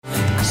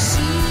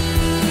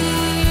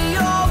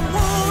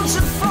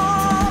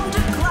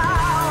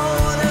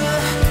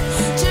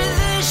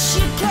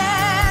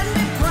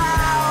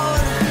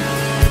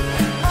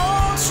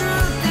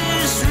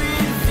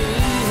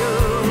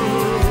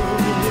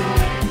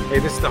Hey,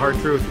 this is The Hard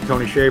Truth with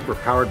Tony Shaffer,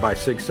 powered by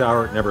Sig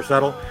Sauer, Never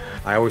Settle.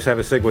 I always have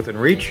a Sig within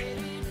reach.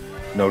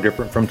 No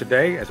different from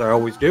today, as I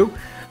always do.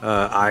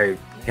 I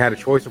had a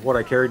choice of what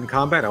I carried in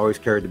combat. I always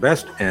carried the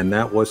best, and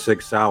that was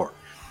Sig Sauer.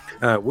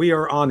 We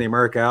are on the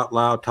America Out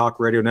Loud Talk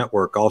Radio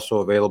Network, also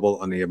available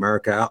on the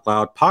America Out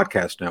Loud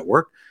Podcast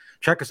Network.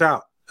 Check us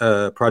out,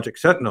 Project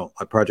Sentinel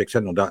at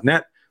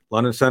projectsentinel.net,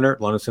 London Center,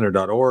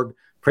 londoncenter.org,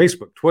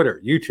 Facebook,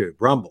 Twitter, YouTube,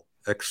 Rumble,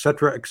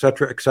 etc.,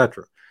 etc.,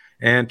 etc.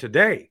 And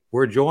today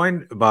we're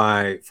joined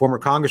by former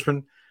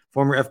Congressman,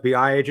 former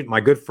FBI agent, my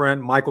good friend,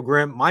 Michael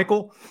Grimm.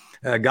 Michael,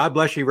 God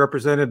bless you,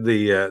 represented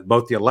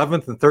both the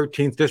 11th and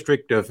 13th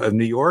District of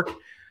New York,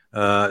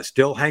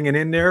 still hanging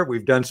in there.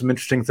 We've done some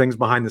interesting things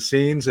behind the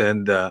scenes,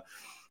 and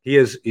he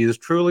is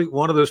truly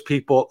one of those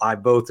people I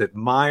both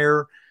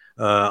admire.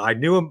 I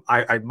knew him,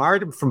 I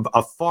admired him from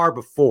afar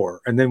before,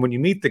 and then when you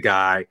meet the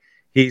guy,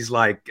 he's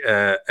like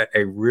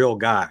a real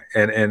guy,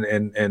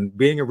 and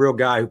being a real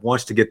guy who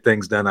wants to get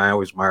things done, I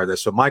always admire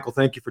this. So, Michael,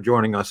 thank you for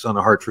joining us on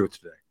The Hard Truth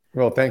today.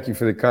 Well, thank you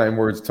for the kind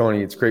words,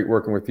 Tony. It's great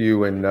working with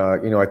you, and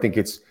I think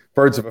it's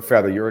birds of a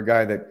feather. You're a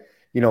guy that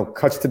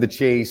cuts to the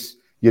chase.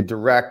 You're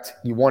direct.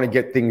 You want to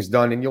get things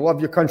done, and you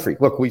love your country.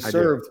 Look, we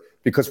served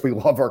because we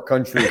love our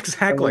country.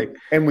 Exactly,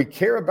 and we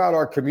care about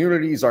our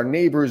communities, our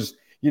neighbors.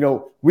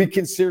 We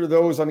consider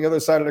those on the other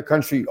side of the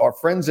country our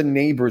friends and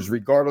neighbors,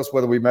 regardless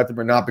whether we met them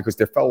or not, because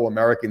they're fellow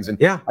Americans. And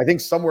I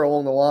think somewhere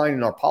along the line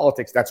in our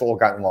politics, that's all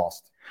gotten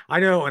lost. I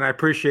know, and I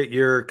appreciate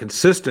your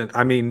consistent,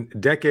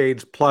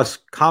 decades plus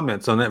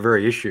comments on that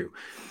very issue.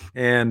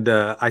 And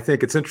I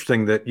think it's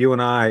interesting that you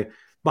and I,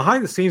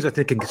 behind the scenes, I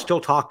think can still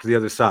talk to the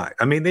other side.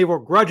 They will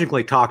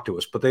grudgingly talk to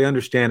us, but they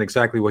understand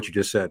exactly what you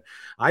just said.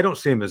 I don't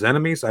see them as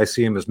enemies. I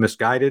see them as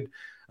misguided,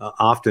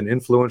 often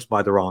influenced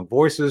by the wrong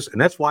voices.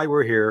 And that's why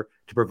we're here,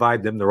 to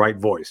provide them the right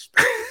voice.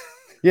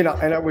 And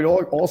I would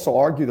also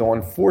argue, though,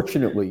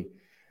 unfortunately,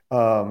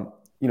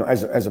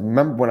 as a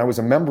member, when I was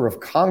a member of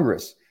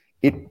Congress,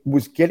 it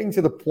was getting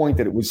to the point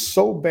that it was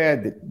so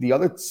bad that the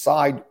other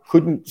side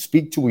couldn't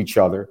speak to each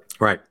other,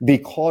 right?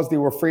 Because they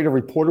were afraid a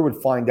reporter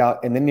would find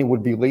out, and then they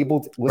would be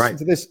labeled, listen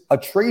to this, a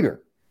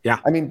traitor. Yeah.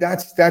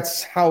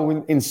 That's how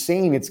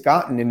insane it's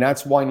gotten, and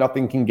that's why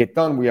nothing can get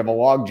done. We have a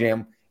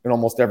logjam in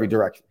almost every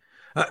direction.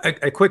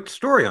 A quick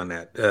story on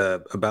that.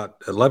 About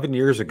 11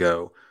 years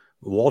ago,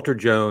 Walter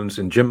Jones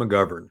and Jim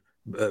McGovern,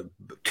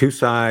 two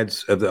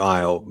sides of the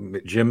aisle,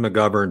 Jim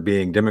McGovern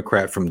being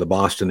Democrat from the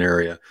Boston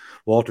area,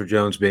 Walter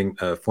Jones being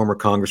a former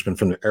congressman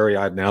from the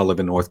area I now live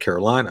in, North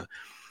Carolina,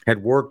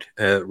 had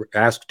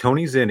asked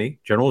Tony Zinni,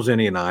 General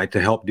Zinni, and I to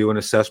help do an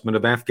assessment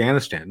of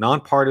Afghanistan,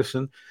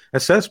 nonpartisan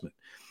assessment.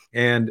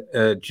 And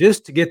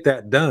just to get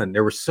that done,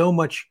 there was so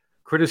much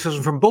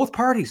criticism from both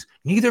parties.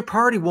 Neither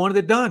party wanted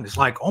it done. It's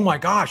like, oh my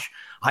gosh,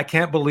 I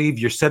can't believe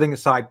you're setting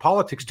aside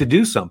politics to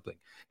do something.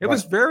 It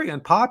was very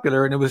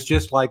unpopular, and it was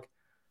just like,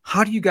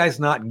 how do you guys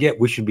not get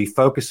we should be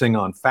focusing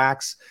on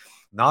facts,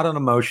 not on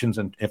emotions?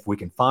 And if we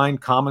can find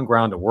common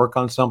ground to work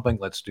on something,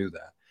 let's do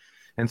that.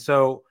 And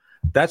so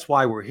that's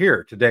why we're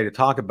here today, to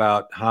talk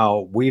about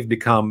how we've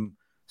become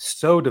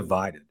so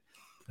divided.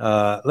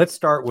 Let's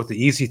start with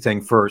the easy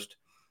thing first.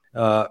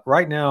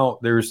 Right now,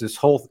 there's this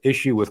whole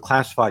issue with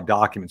classified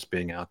documents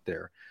being out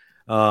there.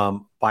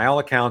 By all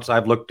accounts,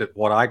 I've looked at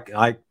what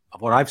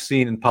I've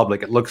seen in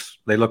public.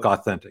 They look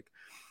authentic.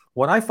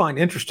 What I find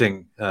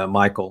interesting,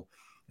 Michael,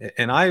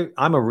 and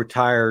I'm a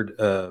retired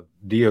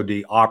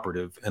DOD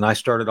operative, and I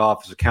started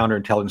off as a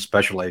counterintelligence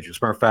special agent.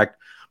 As a matter of fact,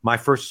 my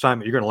first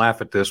assignment, you're going to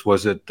laugh at this,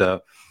 was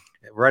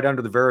right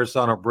under the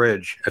Verrazano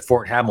Bridge at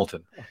Fort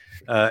Hamilton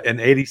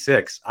in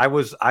 '86. I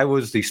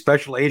was the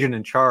special agent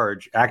in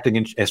charge,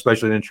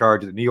 especially in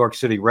charge of the New York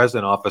City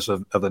resident office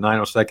of the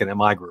 902nd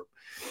MI group.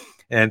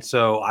 And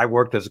so I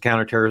worked as a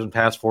counterterrorism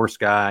task force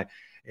guy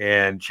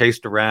and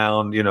chased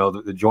around,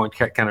 the Joint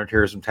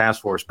Counterterrorism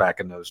Task Force back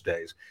in those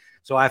days.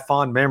 So I have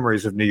fond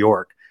memories of New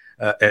York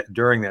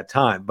during that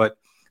time. But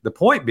the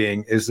point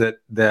being is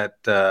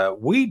that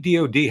we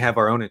DOD have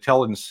our own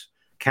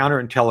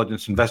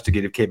counterintelligence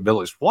investigative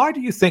capabilities. Why do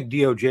you think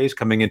DOJ is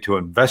coming in to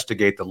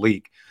investigate the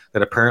leak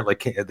that apparently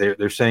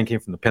they're saying came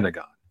from the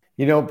Pentagon?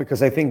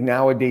 Because I think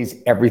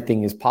nowadays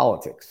everything is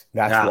politics.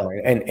 That's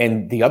why.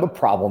 And the other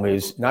problem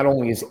is, not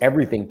only is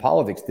everything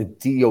politics, the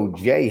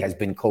DOJ has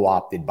been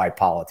co-opted by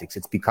politics.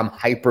 It's become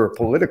hyper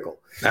political.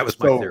 That was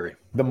my theory.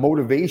 The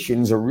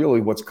motivations are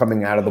really what's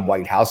coming out of the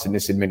White House and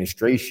this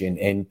administration.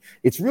 And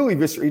it's really,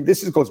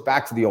 this goes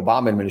back to the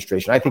Obama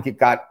administration. I think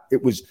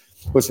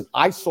listen,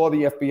 I saw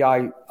the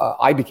FBI,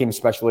 I became a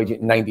special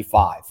agent in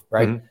 95,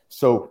 right? Mm-hmm.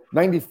 So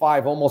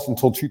 95, almost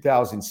until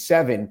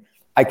 2007,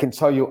 I can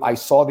tell you, I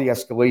saw the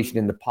escalation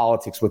in the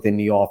politics within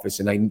the office,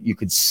 and you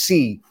could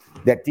see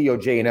that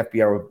DOJ and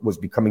FBI was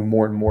becoming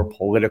more and more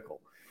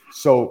political.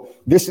 So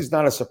this is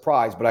not a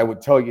surprise, but I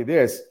would tell you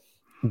this,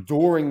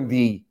 during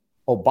the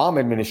Obama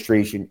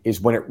administration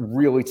is when it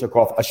really took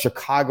off. A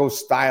Chicago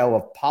style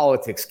of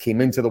politics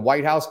came into the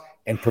White House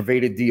and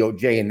pervaded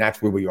DOJ, and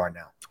that's where we are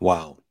now.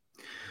 Wow.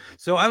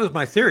 So that was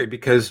my theory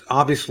because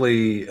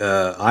obviously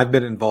I've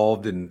been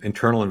involved in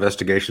internal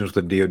investigations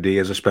with the DOD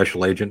as a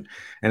special agent,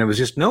 and it was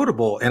just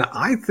notable. And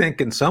I think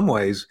in some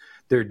ways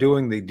they're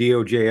doing the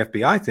DOJ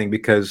FBI thing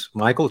because,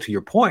 Michael, to your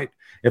point,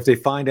 if they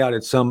find out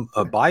it's some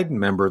Biden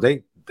member,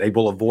 they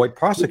will avoid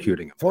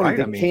prosecuting him. Tony,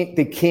 right?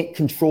 They can't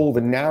control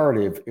the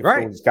narrative if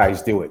those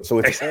guys do it. So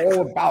it's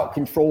all about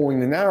controlling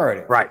the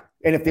narrative. Right.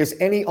 And if there's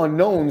any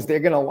unknowns, they're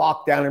going to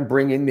lock down and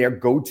bring in their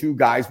go-to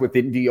guys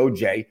within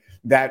DOJ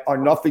that are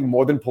nothing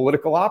more than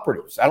political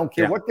operatives. I don't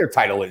care what their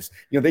title is.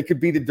 They could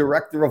be the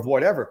director of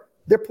whatever.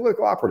 They're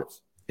political operatives.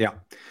 Yeah.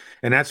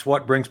 And that's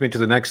what brings me to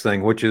the next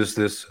thing, which is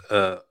this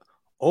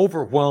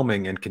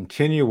overwhelming and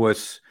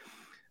continuous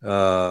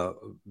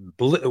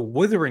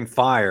withering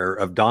fire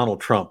of Donald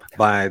Trump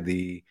by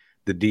the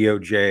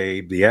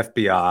DOJ, the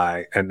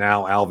FBI, and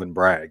now Alvin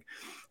Bragg.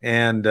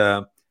 And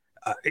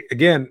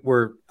again,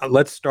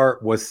 let's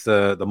start with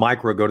the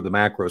micro, go to the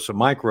macro. So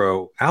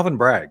micro, Alvin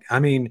Bragg. I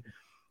mean,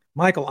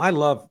 Michael, I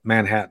love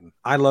Manhattan.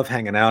 I love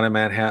hanging out in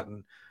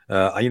Manhattan.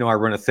 I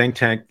run a think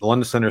tank. The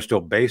London Center is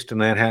still based in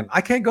Manhattan.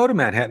 I can't go to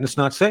Manhattan. It's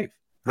not safe.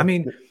 I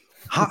mean,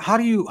 how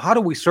do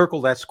we circle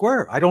that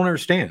square? I don't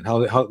understand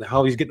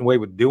how he's getting away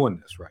with doing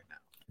this right now.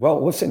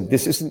 Well, listen,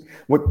 this isn't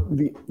what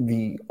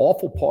the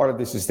awful part of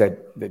this is that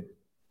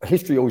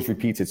history always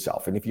repeats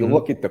itself. And if you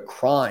look at the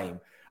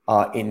crime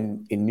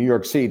in New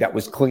York City that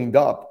was cleaned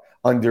up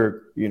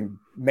under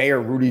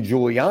Mayor Rudy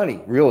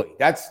Giuliani, really,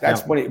 that's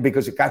when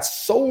because it got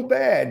so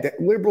bad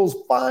that liberals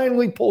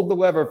finally pulled the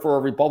lever for a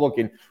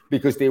Republican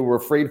because they were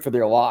afraid for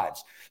their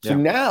lives. So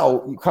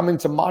now you come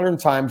into modern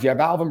times, you have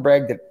Alvin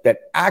Bragg that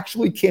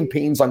actually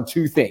campaigns on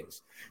two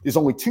things. There's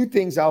only two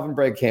things Alvin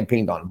Bragg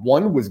campaigned on.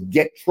 One was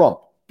get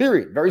Trump,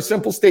 period. Very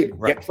simple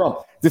statement, get Trump.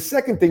 The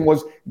second thing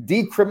was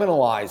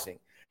decriminalizing,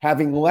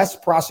 having less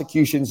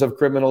prosecutions of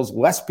criminals,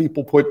 less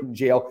people put in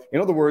jail.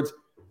 In other words,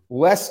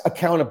 less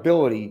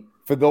accountability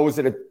for those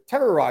that are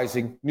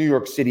terrorizing New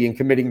York City and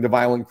committing the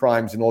violent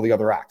crimes and all the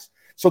other acts.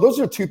 So those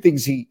are two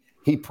things he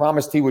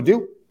promised he would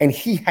do, and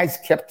he has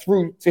kept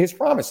through to his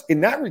promise.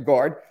 In that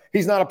regard,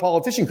 he's not a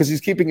politician because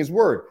he's keeping his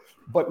word.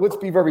 But let's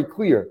be very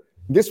clear.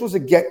 This was a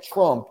get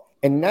Trump,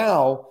 and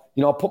now,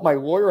 I'll put my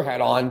lawyer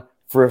hat on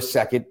for a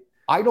second.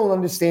 I don't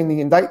understand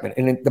the indictment.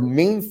 And the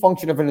main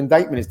function of an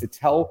indictment is to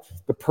tell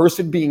the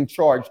person being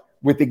charged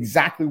with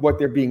exactly what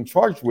they're being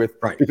charged with.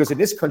 Right. Because in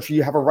this country,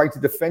 you have a right to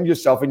defend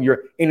yourself and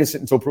you're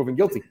innocent until proven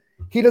guilty.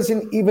 He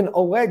doesn't even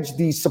allege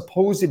the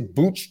supposed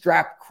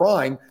bootstrap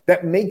crime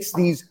that makes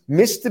these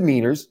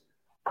misdemeanors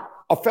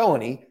a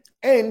felony.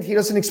 And he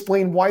doesn't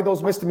explain why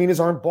those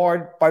misdemeanors aren't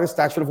barred by the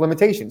statute of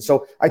limitations.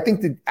 So I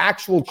think the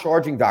actual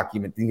charging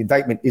document, the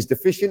indictment, is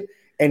deficient,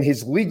 and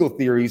his legal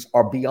theories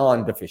are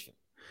beyond deficient.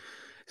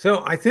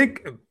 So I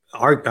think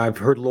I've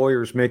heard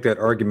lawyers make that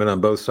argument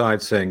on both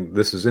sides, saying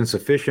this is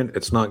insufficient.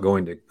 It's not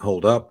going to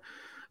hold up.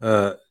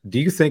 Do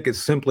you think it's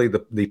simply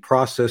the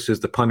process is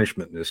the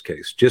punishment in this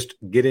case? Just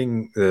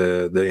getting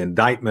the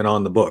indictment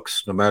on the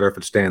books, no matter if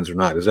it stands or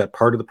not. Is that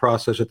part of the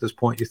process at this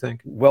point, you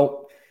think?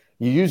 Well,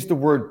 you use the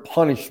word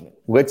punishment.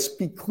 Let's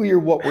be clear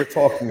what we're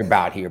talking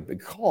about here,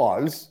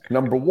 because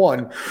number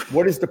one,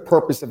 what is the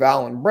purpose of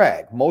Alvin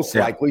Bragg? Most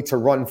likely to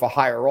run for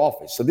higher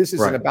office. So this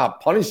isn't about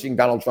punishing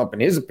Donald Trump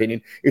in his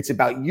opinion. It's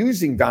about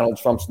using Donald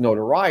Trump's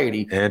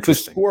notoriety to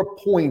score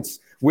points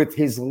with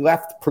his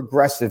left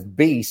progressive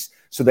base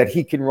so that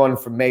he can run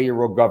for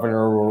mayor or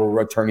governor or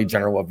attorney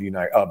general of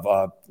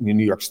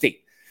New York State.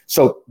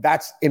 So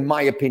that's, in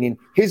my opinion,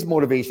 his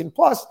motivation.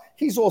 Plus,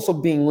 he's also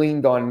being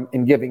leaned on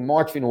and giving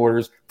marching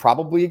orders,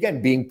 probably, again,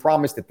 being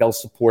promised that they'll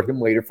support him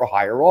later for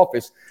higher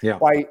office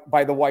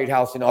by the White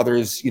House and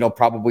others,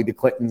 probably the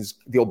Clintons,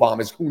 the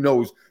Obamas, who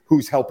knows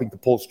who's helping to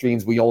pull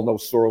strings. We all know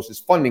Soros is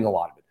funding a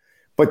lot of it.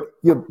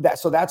 But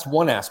so that's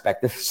one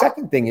aspect. The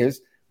second thing is,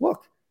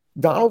 look,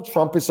 Donald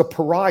Trump is a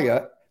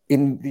pariah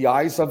in the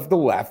eyes of the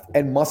left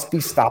and must be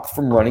stopped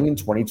from running in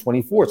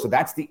 2024. So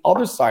that's the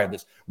other side of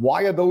this.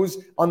 Why are those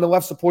on the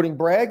left supporting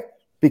Bragg?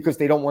 Because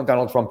they don't want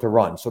Donald Trump to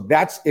run. So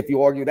that's, if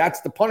you argue,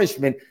 that's the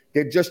punishment.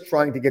 They're just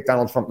trying to get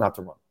Donald Trump not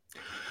to run.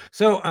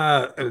 So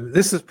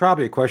this is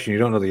probably a question you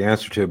don't know the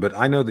answer to, but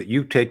I know that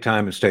you take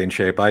time and stay in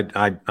shape.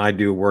 I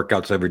do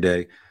workouts every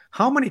day.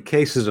 How many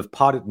cases of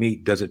potted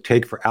meat does it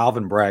take for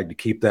Alvin Bragg to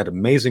keep that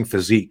amazing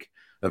physique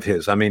of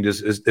his? I mean, does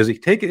he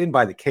take it in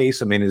by the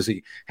case? I mean, does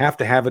he have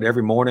to have it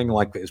every morning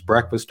like his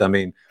breakfast? I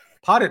mean,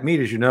 potted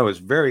meat, as you know, is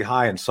very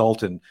high in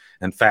salt and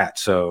fat.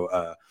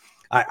 So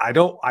I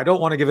don't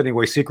want to give any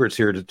away secrets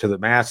here to the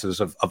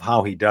masses of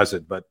how he does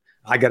it, but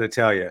I got to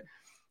tell you,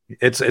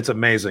 it's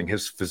amazing,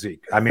 his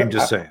physique. I mean,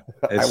 just saying.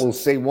 I will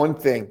say one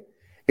thing.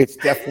 It's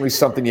definitely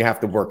something you have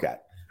to work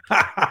at.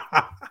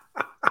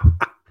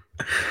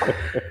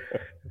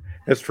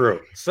 That's true.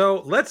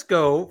 So let's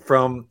go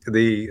from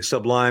the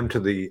sublime to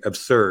the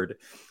absurd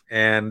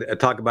and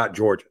talk about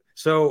Georgia.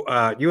 So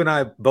you and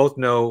I both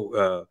know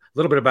a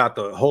little bit about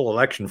the whole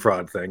election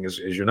fraud thing, as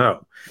you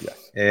know.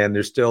 Yes. And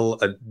there's still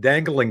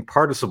dangling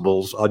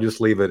participles, I'll just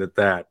leave it at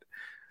that,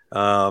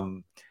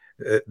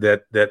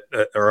 that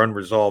are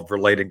unresolved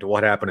relating to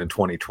what happened in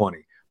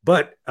 2020.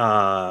 But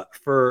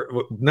for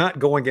not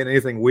going into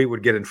anything we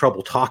would get in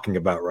trouble talking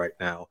about right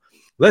now,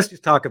 let's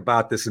just talk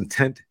about this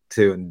intent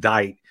to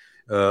indict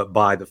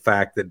by the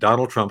fact that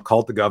Donald Trump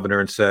called the governor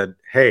and said,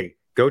 hey,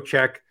 go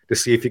check to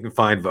see if you can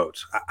find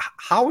votes.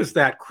 How is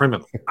that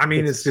criminal? I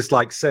mean, it's just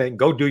like saying,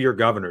 go do your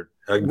governor,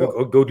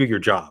 go do your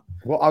job.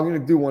 Well, I'm going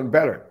to do one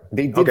better.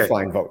 They did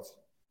find votes,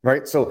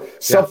 right? So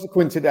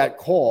subsequent to that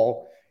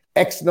call,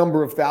 X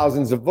number of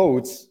thousands of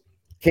votes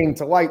came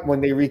to light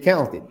when they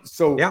recounted.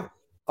 So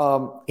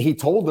he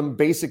told them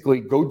basically,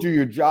 go do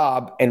your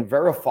job and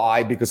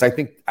verify, because I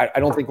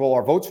don't think all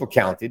our votes were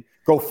counted.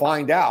 Go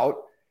find out.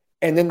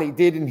 And then they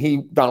did,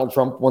 and Donald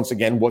Trump, once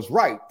again, was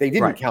right. They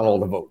didn't count all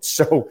the votes.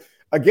 So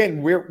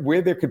again,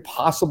 where there could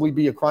possibly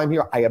be a crime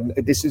here,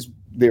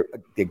 they're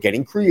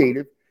getting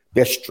creative.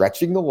 They're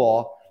stretching the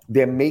law.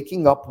 They're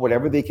making up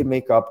whatever they can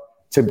make up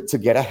to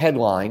get a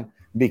headline,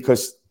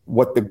 because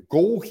what the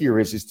goal here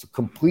is to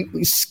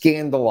completely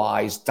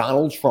scandalize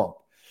Donald Trump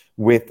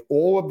with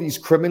all of these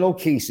criminal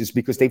cases,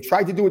 because they've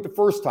tried to do it the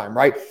first time,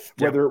 right?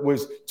 Whether it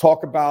was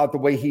talk about the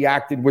way he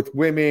acted with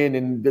women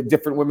and the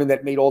different women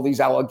that made all these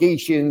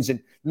allegations,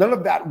 and none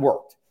of that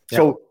worked.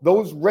 So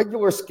those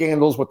regular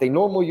scandals, what they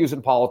normally use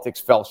in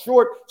politics, fell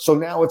short. So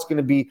now it's going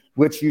to be,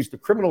 let's use the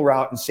criminal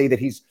route and say that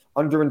he's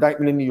under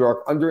indictment in New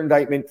York, under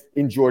indictment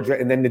in Georgia,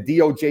 and then the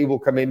DOJ will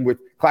come in with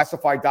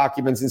classified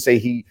documents and say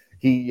he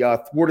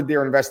thwarted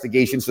their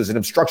investigation. So there's an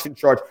obstruction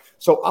charge.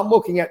 So I'm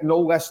looking at no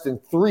less than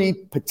 3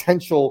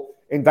 potential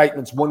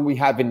indictments. One we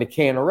have in the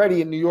can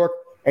already in New York,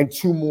 and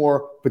 2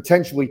 more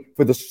potentially,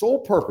 for the sole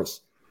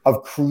purpose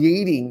of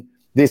creating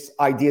this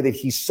idea that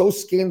he's so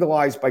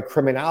scandalized by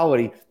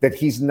criminality that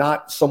he's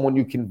not someone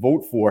you can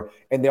vote for.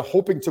 And they're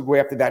hoping to go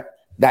after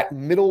that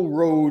middle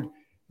road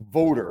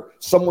voter,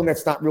 someone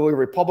that's not really a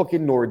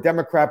Republican nor a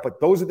Democrat,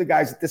 but those are the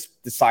guys that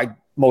decide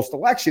most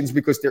elections,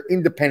 because they're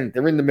independent.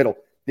 They're in the middle.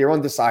 They're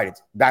undecided.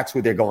 That's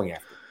who they're going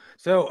after.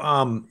 So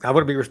I want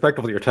to be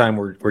respectful of your time.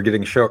 We're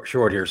getting short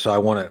here. So I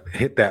want to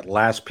hit that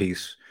last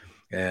piece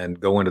and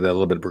go into that a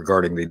little bit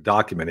regarding the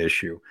document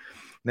issue.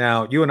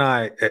 Now, you and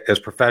I, as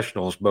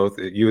professionals, both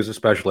you as a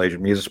special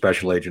agent, me as a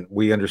special agent,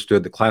 we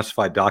understood the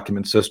classified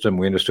document system.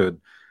 We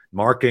understood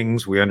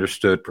markings. We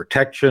understood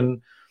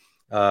protection.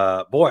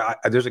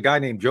 There's a guy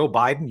named Joe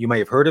Biden. You may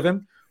have heard of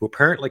him, who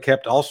apparently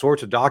kept all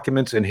sorts of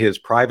documents in his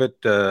private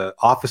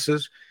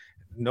offices.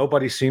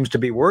 Nobody seems to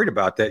be worried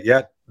about that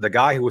yet. The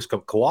guy who was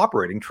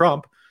cooperating,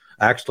 Trump,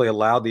 actually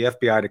allowed the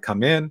FBI to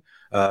come in.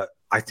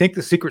 I think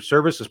the Secret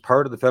Service is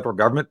part of the federal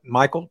government,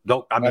 Michael.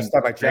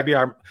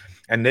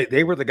 And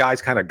they were the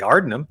guys kind of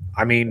guarding him.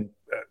 I mean,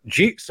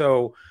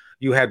 so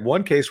you had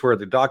one case where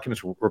the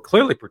documents were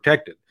clearly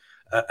protected.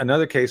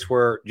 Another case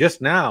where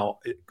just now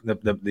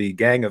the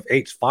Gang of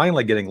Eight's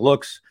finally getting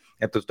looks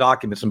at those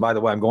documents. And by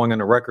the way, I'm going on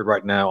the record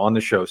right now on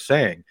the show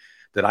saying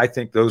that I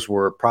think those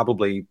were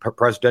probably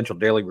presidential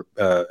daily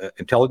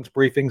intelligence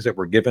briefings that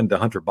were given to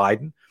Hunter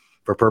Biden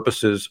for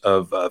purposes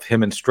of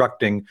him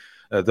instructing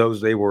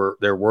those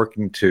they're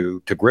working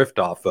to grift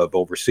off of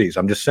overseas.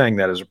 I'm just saying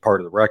that as a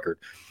part of the record.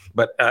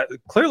 But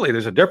clearly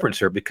there's a difference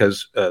here,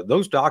 because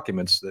those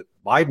documents that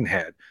Biden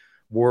had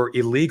were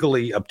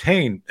illegally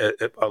obtained,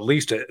 at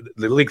least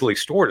illegally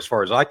stored, as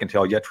far as I can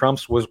tell. Yet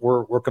Trump's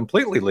were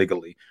completely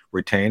legally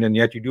retained, and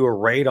yet you do a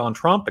raid on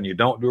Trump and you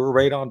don't do a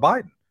raid on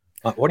Biden.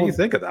 What do you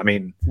think of that? I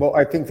mean, well,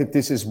 I think that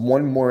this is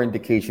one more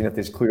indication that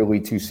there's clearly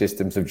 2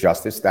 systems of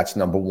justice. That's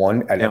number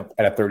one at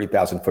a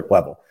 30,000-foot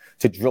level.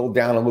 To drill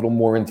down a little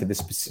more into the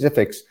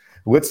specifics,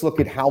 let's look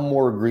at how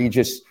more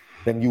egregious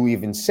than you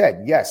even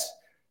said. Yes,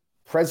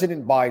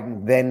 President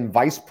Biden, then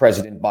Vice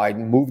President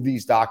Biden, moved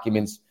these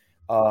documents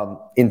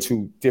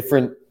into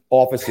different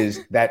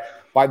offices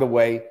that, by the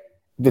way,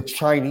 the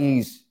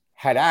Chinese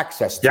had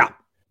access to. Yeah.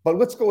 But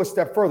let's go a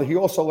step further. He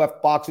also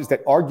left boxes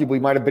that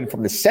arguably might have been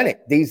from the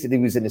Senate, days that he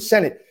was in the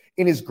Senate,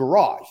 in his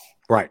garage.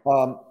 Right.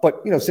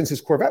 But, since his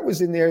Corvette was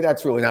in there,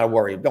 that's really not a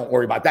worry. Don't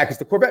worry about that, because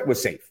the Corvette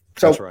was safe.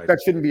 So that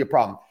shouldn't be a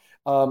problem.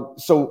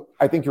 So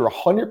I think you're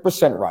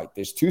 100% right.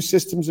 There's 2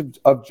 systems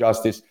of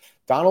justice.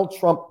 Donald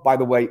Trump, by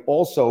the way,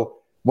 also,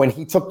 when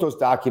he took those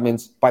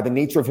documents, by the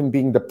nature of him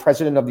being the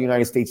president of the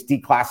United States,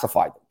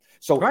 declassified them.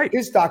 So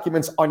his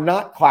documents are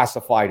not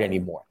classified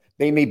anymore.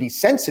 They may be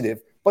sensitive,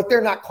 but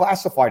they're not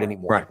classified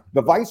anymore. Right.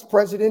 The vice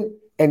president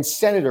and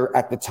senator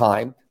at the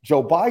time,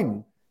 Joe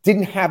Biden,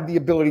 didn't have the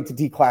ability to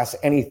declass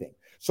anything.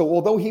 So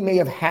although he may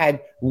have had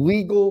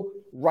legal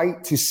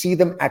right to see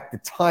them at the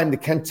time, the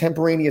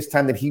contemporaneous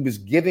time that he was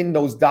given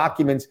those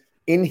documents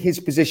in his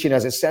position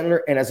as a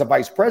senator and as a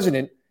vice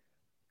president,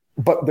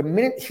 but the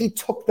minute he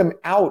took them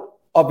out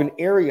of an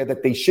area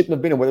that they shouldn't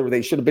have been in, whether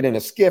they should have been in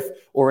a skiff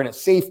or in a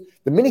safe,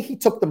 the minute he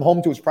took them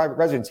home to his private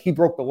residence, he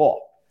broke the law,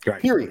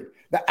 period.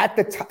 At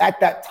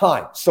that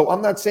time. So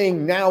I'm not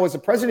saying now as a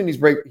president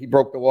he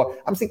broke the law.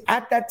 I'm saying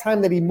at that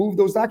time that he moved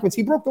those documents,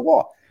 he broke the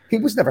law. He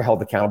was never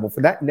held accountable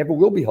for that, never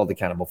will be held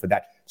accountable for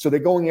that. So they're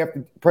going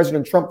after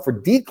President Trump for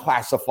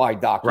declassified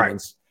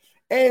documents.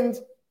 Right. And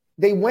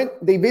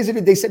they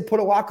visited, they said, put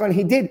a lock on,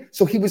 he did.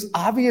 So he was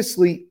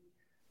obviously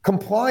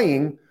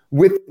complying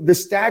with the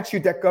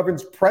statute that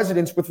governs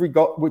presidents with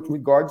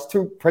regards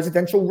to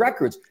presidential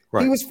records.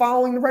 Right. He was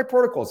following the right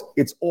protocols.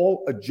 It's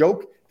all a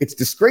joke. It's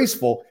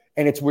disgraceful,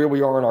 and it's where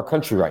we are in our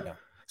country right now.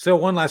 So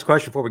one last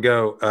question before we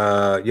go.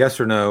 Yes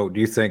or no,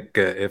 do you think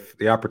if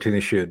the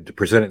opportunity should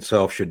present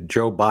itself, should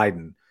Joe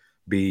Biden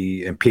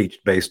be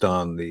impeached based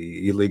on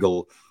the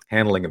illegal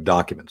handling of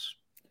documents?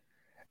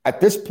 At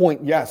this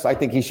point, yes, I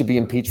think he should be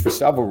impeached for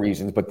several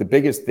reasons. But the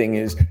biggest thing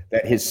is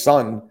that his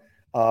son,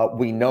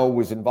 we know,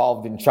 was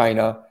involved in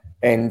China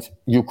and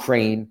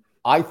Ukraine.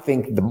 I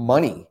think the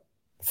money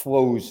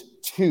flows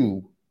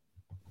to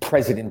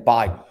President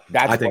Biden.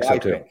 That's what I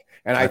think.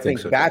 And I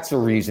think that's a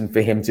reason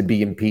for him to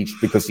be impeached,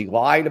 because he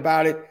lied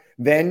about it.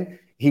 Then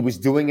he was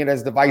doing it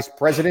as the vice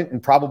president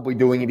and probably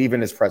doing it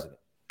even as president.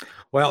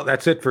 Well,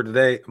 that's it for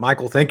today.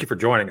 Michael, thank you for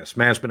joining us.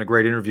 Man, it's been a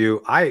great interview.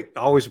 I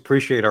always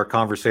appreciate our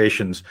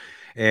conversations,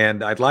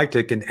 and I'd like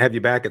to have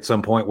you back at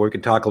some point where we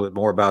can talk a little bit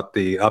more about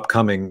the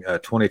upcoming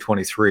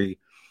 2023,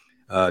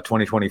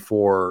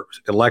 2024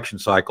 election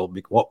cycle,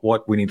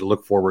 what we need to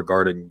look for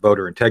regarding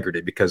voter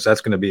integrity, because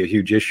that's going to be a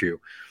huge issue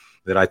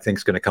that I think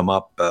is going to come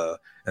up.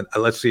 And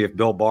let's see if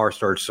Bill Barr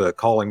starts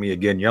calling me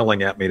again,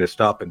 yelling at me to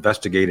stop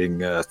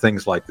investigating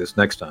things like this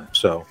next time.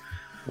 So,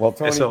 well,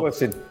 Tony,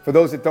 listen, for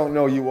those that don't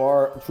know, you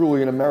are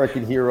truly an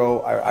American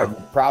hero. I'm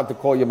proud to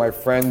call you my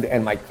friend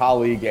and my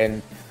colleague,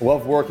 and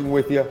love working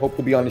with you. Hope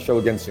to be on the show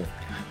again soon.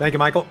 Thank you,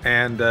 Michael.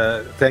 And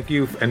thank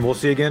you. And we'll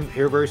see you again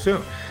here very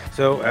soon.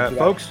 So,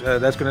 folks,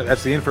 that's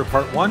the end for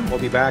part one. We'll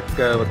be back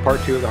with part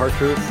two of The Hard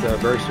Truth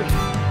very soon.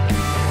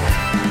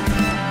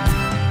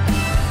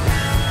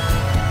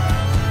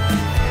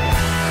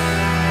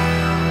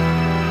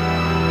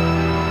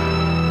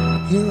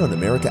 Here on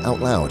America Out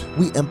Loud,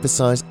 we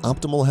emphasize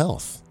optimal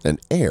health, and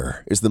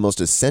air is the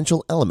most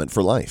essential element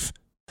for life.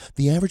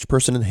 The average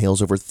person inhales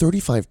over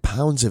 35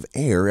 pounds of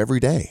air every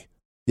day,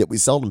 yet we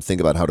seldom think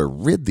about how to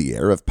rid the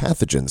air of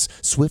pathogens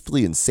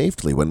swiftly and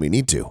safely when we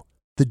need to.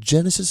 The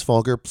Genesis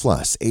Fogger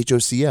Plus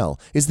HOCl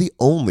is the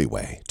only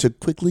way to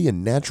quickly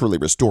and naturally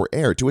restore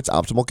air to its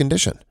optimal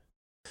condition.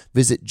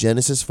 Visit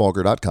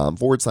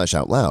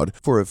genesisfogger.com/outloud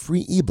for a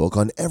free ebook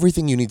on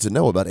everything you need to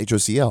know about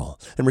HOCl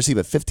and receive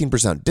a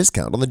 15%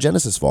 discount on the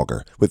Genesis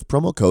Fogger with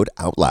promo code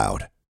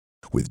OUTLOUD.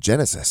 With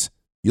Genesis,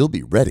 you'll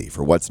be ready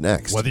for what's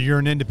next. Whether you're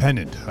an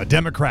independent, a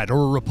Democrat,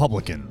 or a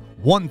Republican,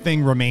 one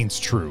thing remains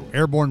true.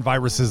 Airborne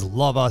viruses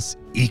love us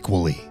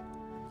equally.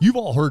 You've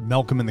all heard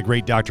Malcolm and the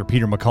great Dr.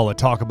 Peter McCullough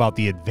talk about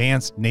the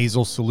advanced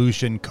nasal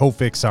solution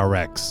Cofix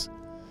RX.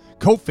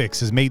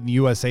 Cofix is made in the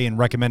USA and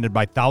recommended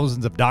by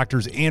thousands of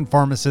doctors and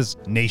pharmacists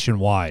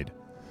nationwide.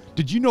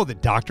 Did you know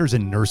that doctors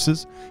and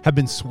nurses have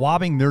been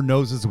swabbing their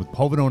noses with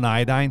povidone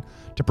iodine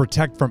to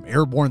protect from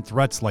airborne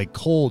threats like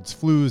colds,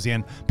 flus,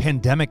 and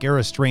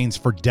pandemic-era strains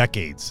for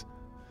decades?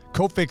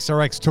 Cofix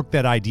RX took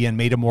that idea and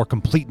made a more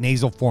complete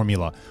nasal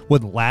formula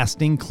with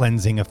lasting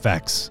cleansing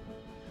effects.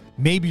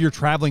 Maybe you're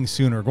traveling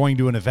soon or going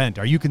to an event.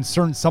 Are you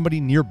concerned somebody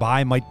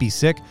nearby might be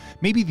sick?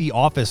 Maybe the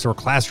office or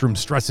classroom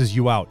stresses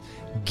you out.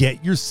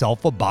 Get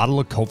yourself a bottle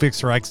of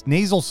Cofix RX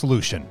nasal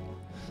solution.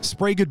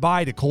 Spray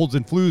goodbye to colds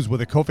and flus with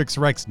a Cofix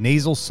RX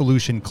nasal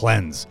solution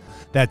cleanse.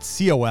 That's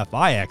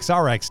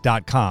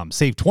COFIXRX.com.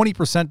 Save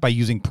 20% by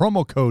using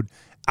promo code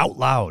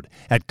OUTLOUD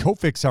at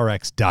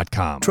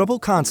CofixRx.com. Trouble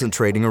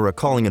concentrating or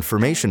recalling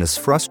information is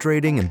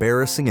frustrating,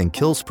 embarrassing, and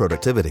kills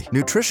productivity.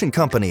 Nutrition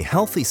company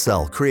Healthy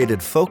Cell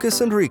created Focus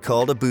and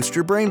Recall to boost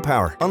your brain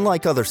power.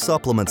 Unlike other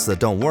supplements that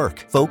don't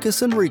work,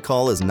 Focus and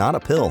Recall is not a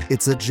pill.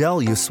 It's a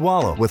gel you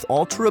swallow with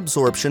ultra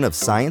absorption of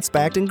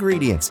science-backed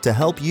ingredients to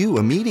help you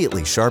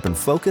immediately sharpen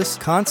focus,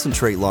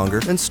 concentrate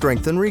longer, and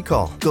strengthen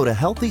recall. Go to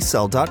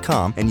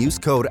healthycell.com and use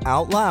code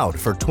OUTLOUD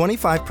for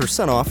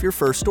 25% off your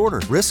first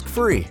order.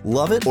 Risk-free.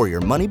 Love it or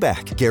your money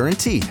back.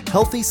 Guaranteed.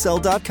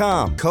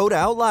 HealthyCell.com. Code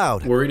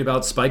OUTLOUD. Worried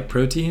about spike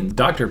proteins?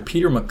 Dr.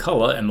 Peter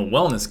McCullough and the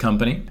Wellness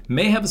Company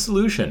may have a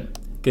solution.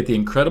 Get the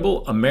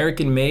incredible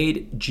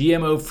American-made,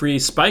 GMO-free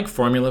spike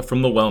formula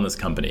from the Wellness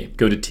Company.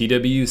 Go to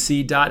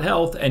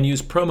twc.health and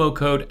use promo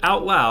code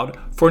OUTLOUD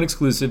for an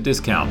exclusive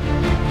discount.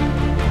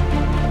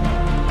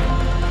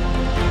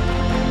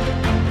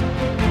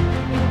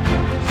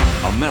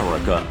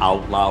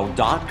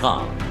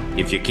 AmericaOutloud.com.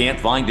 If you can't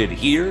find it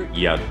here,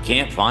 you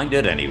can't find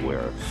it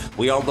anywhere.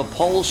 We are the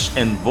pulse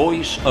and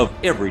voice of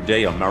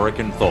everyday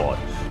American thought,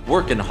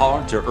 working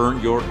hard to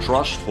earn your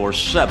trust for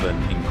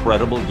 7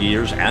 incredible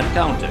years and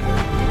counting.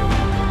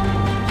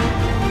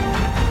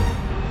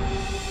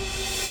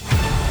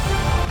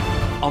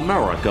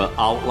 America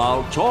Out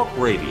Loud Talk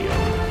Radio.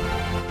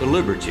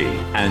 Liberty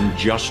and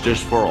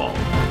justice for all.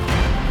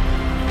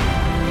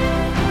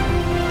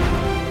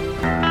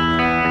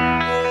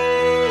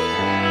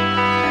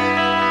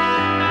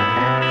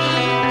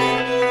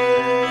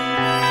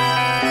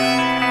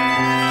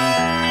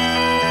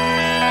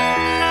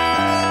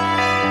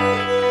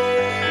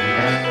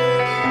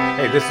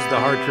 This is The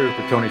Hard Truth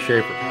with Tony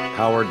Shaffer,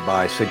 powered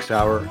by Sig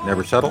Sauer,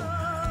 Never Settle.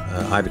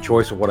 I have a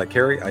choice of what I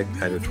carry. I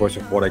have a choice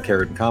of what I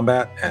carried in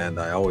combat, and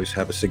I always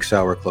have a Sig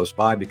Sauer close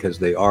by because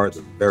they are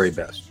the very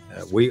best.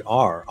 We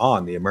are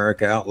on the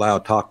America Out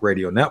Loud Talk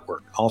Radio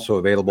Network, also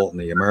available in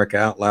the America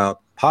Out Loud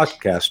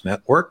Podcast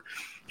Network.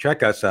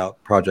 Check us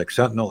out, Project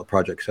Sentinel at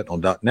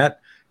projectsentinel.net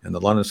and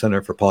the London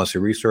Center for Policy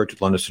Research at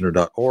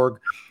londoncenter.org.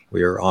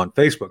 We are on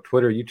Facebook,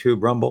 Twitter,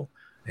 YouTube, Rumble,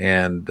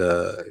 and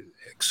et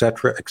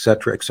cetera, et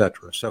cetera, et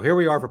cetera. So here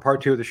we are for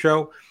part 2 of the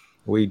show.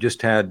 We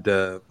just had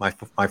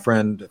my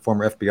friend,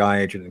 former FBI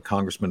agent and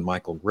Congressman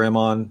Michael Grimm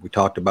on. We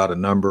talked about a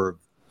number of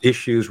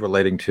issues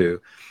relating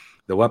to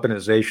the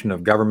weaponization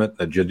of government,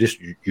 the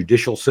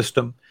judicial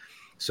system,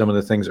 some of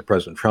the things that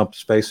President Trump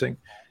is facing.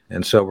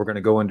 And so we're going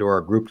to go into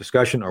our group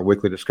discussion, our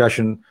weekly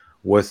discussion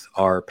with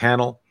our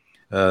panel,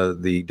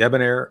 the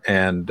debonair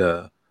and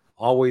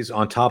always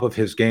on top of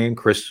his game,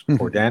 Chris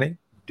Cordani,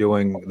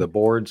 doing the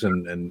boards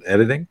and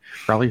editing.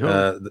 Probably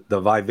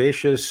the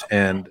vivacious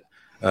and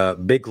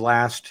big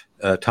last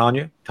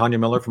Tanya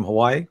Miller from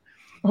Hawaii,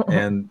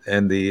 and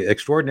the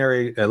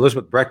extraordinary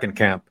Elizabeth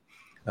Breckenkamp,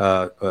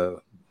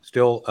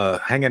 still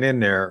hanging in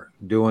there,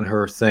 doing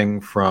her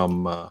thing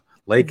from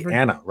Lake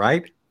Anna,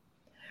 right?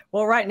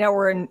 Well, right now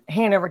we're in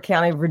Hanover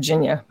County,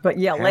 Virginia, but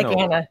yeah,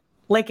 Hanover.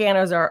 Lake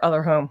Anna is our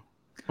other home.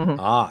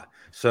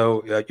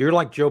 So you're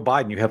like Joe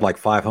Biden. You have like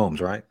 5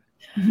 homes, right?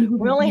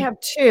 We only have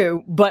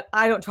 2, but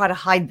I don't try to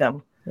hide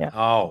them. Yeah.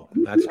 Oh,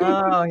 that's good.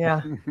 Oh,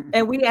 yeah.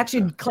 And we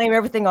actually claim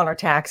everything on our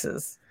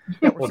taxes.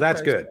 Well,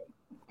 that's good.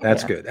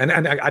 That's good. And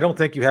I don't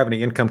think you have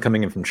any income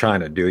coming in from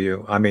China, do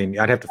you? I mean,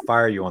 I'd have to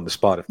fire you on the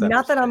spot if that.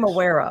 Not that I'm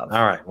aware of.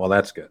 All right. Well,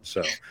 that's good.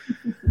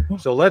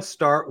 So let's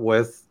start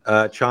with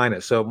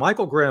China. So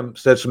Michael Grimm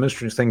said some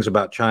interesting things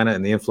about China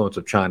and the influence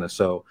of China.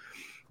 So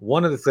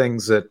one of the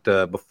things that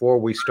before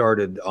we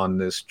started on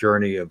this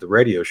journey of the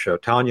radio show,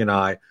 Tanya and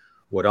I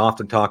would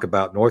often talk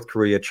about North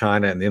Korea,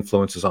 China, and the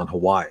influences on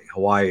Hawaii.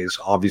 Hawaii is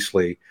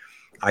obviously,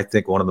 I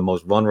think, one of the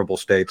most vulnerable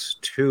states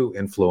to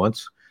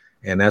influence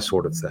and that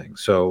sort of thing.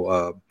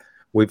 So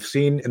we've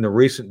seen in the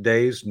recent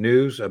days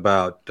news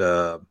about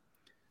the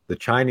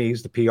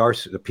Chinese, the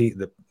PRC,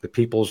 the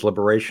People's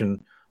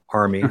Liberation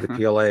Army, the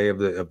PLA of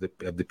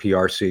the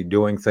PRC,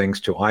 doing things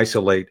to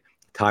isolate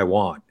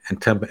Taiwan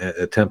and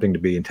attempting to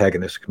be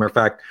antagonistic. Matter of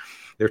fact,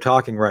 they're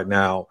talking right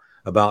now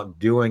about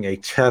doing a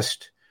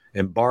test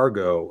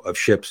embargo of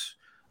ships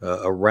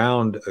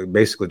around,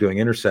 basically doing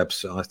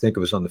intercepts. I think it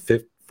was on the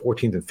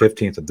 14th and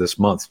 15th of this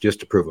month,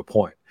 just to prove a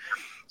point.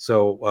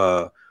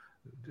 So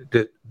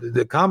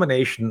the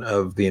combination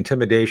of the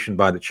intimidation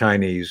by the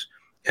Chinese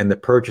and the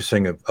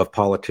purchasing of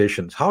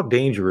politicians, how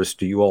dangerous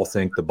do you all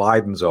think the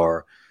Bidens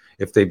are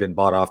if they've been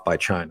bought off by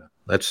China?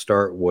 Let's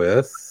start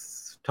with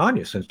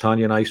Tanya, since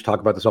Tanya and I used to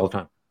talk about this all the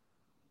time.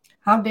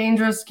 How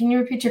dangerous? Can you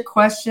repeat your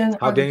question?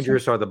 How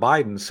dangerous are the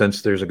Bidens,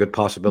 since there's a good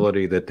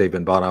possibility that they've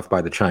been bought off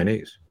by the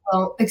Chinese?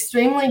 Well,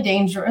 extremely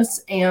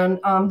dangerous. And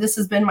this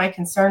has been my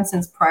concern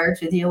since prior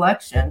to the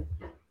election.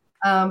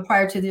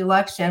 Prior to the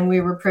election,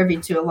 we were privy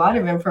to a lot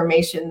of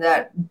information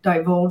that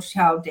divulged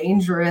how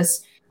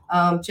dangerous,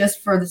 just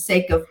for the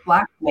sake of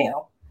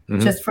blackmail,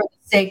 just for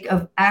the sake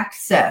of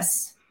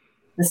access,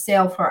 the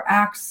sale for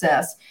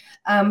access.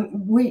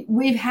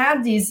 We've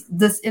had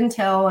this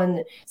intel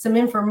and some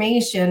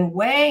information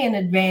way in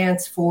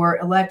advance for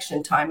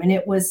election time, and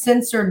it was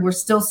censored. We're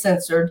still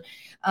censored.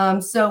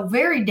 So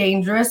very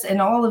dangerous.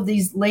 And all of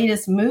these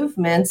latest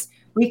movements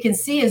we can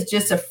see is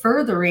just a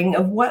furthering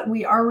of what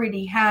we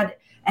already had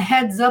a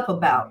heads up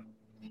about.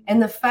 And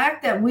the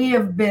fact that we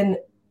have been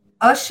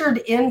ushered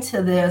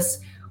into this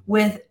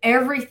with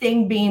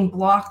everything being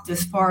blocked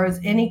as far as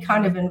any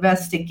kind of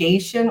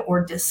investigation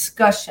or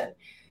discussion.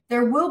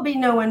 There will be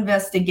no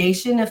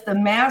investigation if the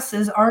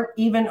masses aren't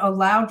even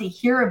allowed to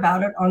hear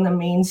about it on the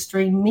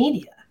mainstream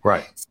media.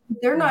 Right. So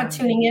they're not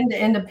tuning into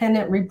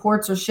independent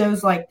reports or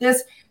shows like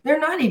this. They're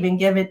not even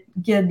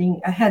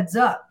getting a heads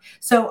up.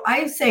 So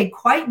I say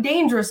quite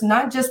dangerous,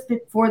 not just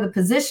for the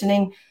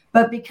positioning,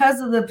 but because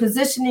of the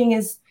positioning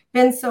has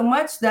been so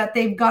much that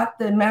they've got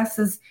the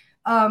masses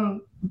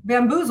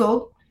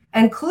bamboozled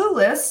and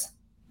clueless,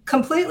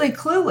 completely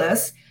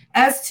clueless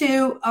as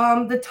to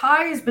the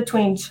ties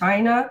between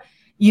China,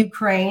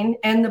 Ukraine,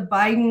 and the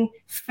Biden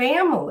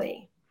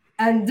family.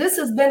 And this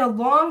has been a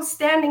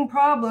long-standing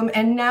problem.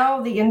 And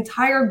now the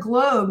entire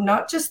globe,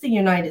 not just the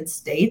United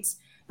States,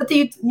 but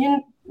the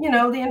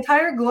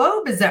entire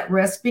globe is at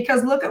risk,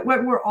 because look at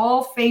what we're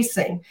all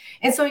facing.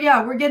 And so,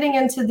 yeah, we're getting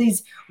into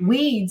these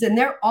weeds, and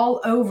they're all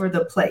over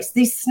the place.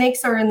 These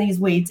snakes are in these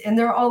weeds, and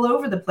they're all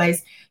over the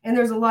place. And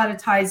there's a lot of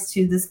ties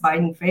to this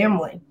Biden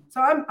family.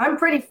 So I'm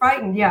pretty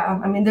frightened. Yeah,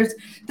 I mean,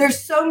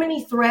 there's so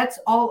many threats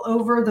all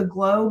over the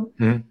globe.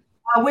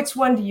 Which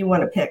one do you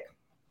want to pick?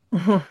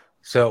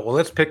 So, well,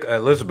 let's pick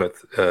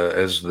Elizabeth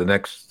as the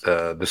next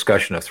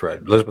discussion of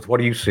threat. Elizabeth, what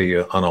do you see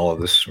on all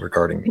of this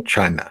regarding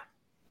China?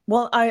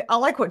 Well, I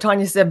like what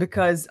Tanya said,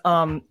 because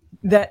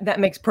that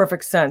makes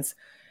perfect sense.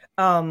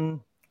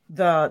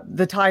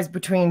 The ties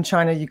between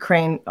China,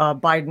 Ukraine,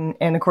 Biden,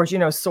 and of course,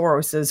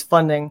 Soros is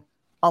funding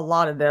a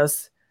lot of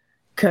this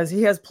because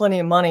he has plenty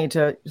of money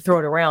to throw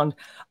it around.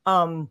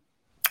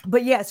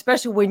 But yeah,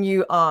 especially when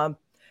you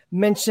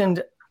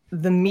mentioned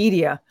the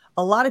media.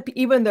 A lot of,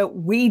 even though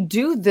we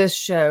do this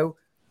show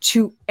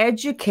to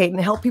educate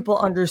and help people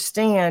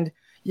understand.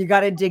 You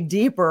got to dig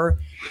deeper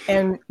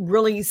and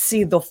really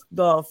see the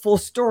full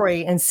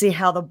story and see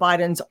how the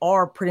Bidens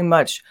are pretty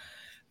much,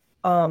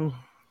 I'm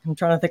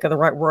trying to think of the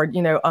right word,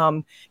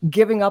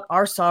 giving up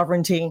our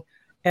sovereignty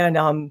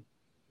and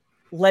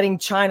letting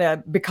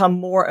China become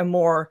more and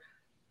more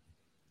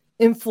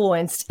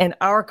influenced in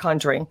our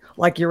country.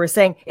 Like you were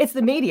saying, it's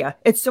the media.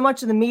 It's so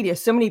much of the media.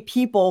 So many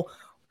people,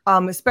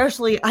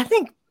 especially, I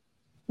think,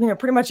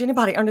 pretty much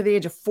anybody under the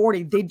age of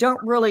 40, they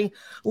don't really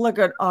look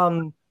at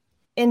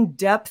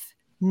in-depth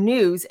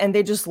news, and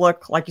they just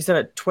look, like you said,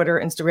 at Twitter,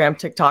 Instagram,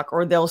 TikTok,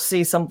 or they'll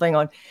see something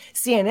on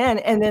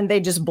CNN and then they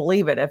just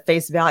believe it at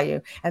face value.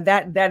 And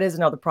that is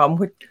another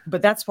problem.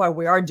 But that's why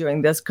we are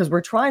doing this, because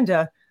we're trying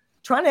to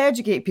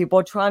educate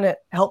people, trying to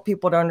help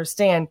people to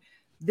understand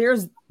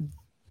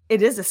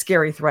it is a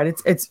scary threat.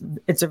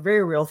 It's a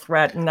very real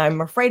threat. And I'm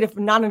afraid if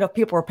not enough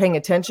people are paying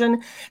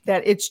attention,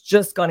 that it's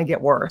just going to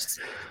get worse.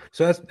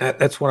 So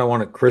that's what I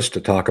wanted Chris to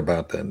talk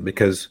about then,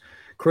 because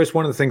Chris,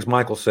 one of the things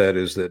Michael said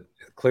is that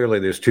clearly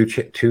there's two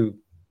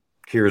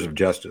tiers of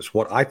justice.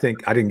 What I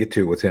think I didn't get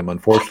to with him,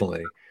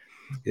 unfortunately,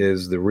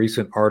 is the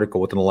recent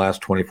article within the last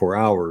 24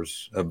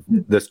 hours of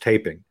this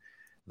taping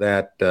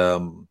that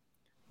the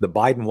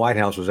Biden White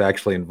House was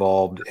actually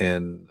involved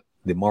in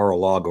the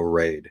Mar-a-Lago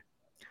raid.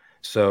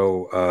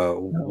 So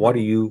what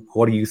do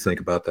you think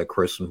about that,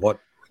 Chris? And what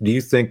do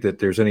you think that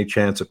there's any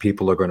chance that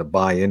people are going to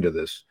buy into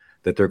this,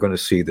 that they're going to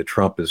see that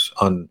Trump is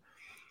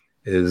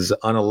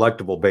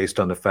unelectable based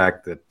on the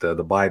fact that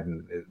the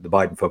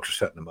Biden folks are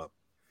setting him up?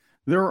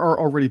 There are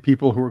already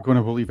people who are going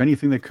to believe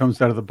anything that comes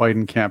out of the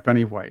Biden camp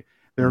anyway.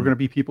 There are going to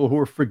be people who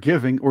are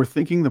forgiving or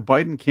thinking the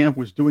Biden camp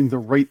was doing the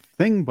right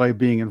thing by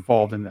being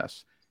involved in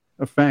this.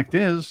 The fact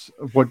is,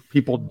 what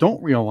people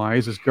don't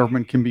realize is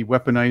government can be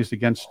weaponized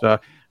against a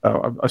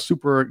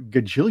super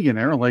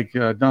gajillionaire like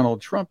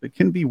Donald Trump. It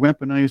can be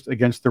weaponized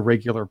against the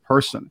regular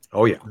person.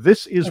 Oh, yeah.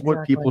 This is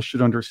what people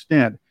should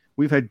understand.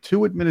 We've had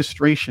 2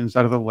 administrations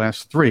out of the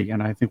last 3,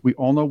 and I think we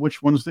all know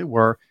which ones they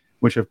were,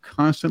 which have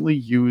constantly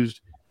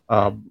used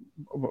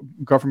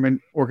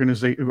government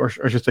organization, or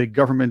I should say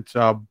government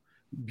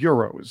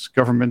bureaus,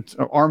 government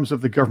arms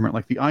of the government,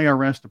 like the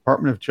IRS,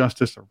 Department of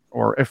Justice,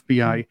 or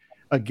FBI,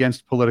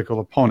 against political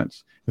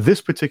opponents.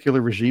 This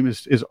particular regime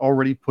is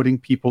already putting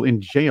people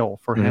in jail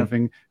for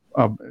having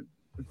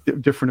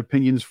different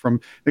opinions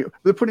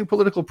they're putting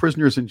political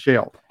prisoners in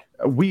jail.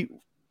 What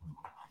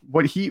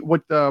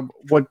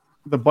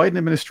the Biden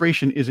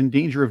administration is in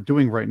danger of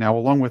doing right now,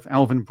 along with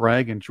Alvin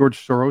Bragg and George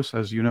Soros,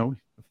 as you know,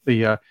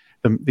 the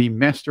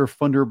master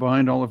funder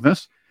behind all of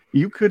this,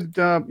 you could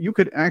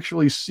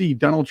actually see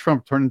Donald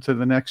Trump turn into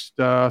the next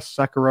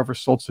Sakharov or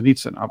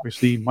Solzhenitsyn,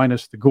 obviously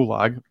minus the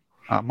gulag,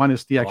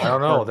 minus the actual. I don't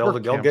know.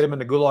 They'll get him in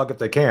the gulag if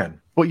they can.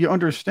 But you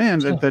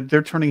understand that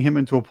they're turning him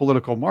into a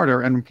political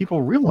martyr, and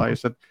people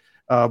realize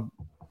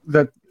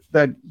that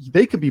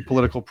they could be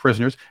political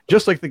prisoners,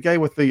 just like the guy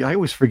with I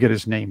always forget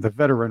his name, the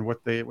veteran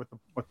with the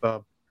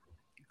horn.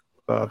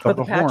 The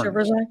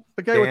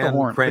guy with the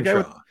horn.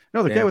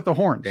 The guy with the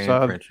horns.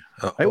 I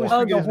always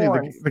forget his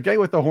name. The guy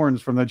with the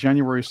horns from the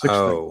January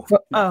 6th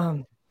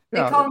thing. They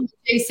call him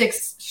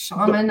J6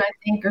 Shaman, I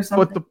think, or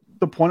something. But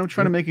the point I'm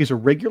trying to make, he's a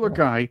regular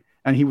guy,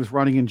 and he was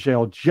rotting in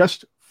jail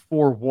just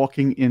for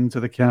walking into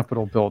the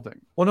Capitol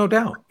building. Well, no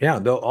doubt. Yeah,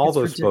 all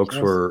those folks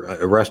were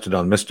arrested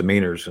on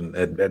misdemeanors and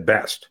at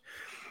best.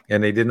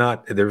 And they did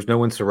not, there was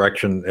no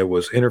insurrection. It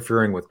was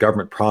interfering with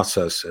government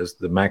process as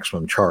the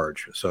maximum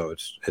charge. So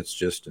it's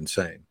just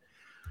insane.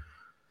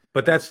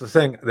 But that's the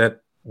thing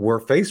that we're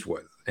faced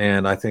with.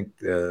 And I think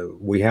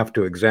we have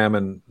to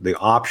examine the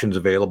options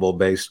available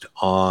based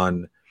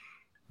on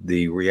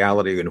the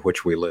reality in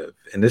which we live.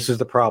 And this is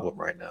the problem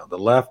right now. The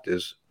left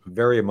is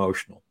very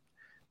emotional.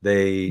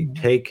 They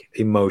take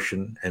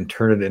emotion and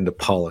turn it into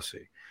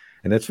policy.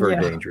 And that's very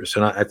dangerous.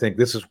 And I think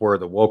this is where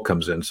the woke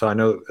comes in. So I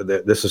know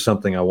that this is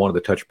something I wanted to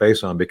touch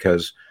base on,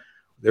 because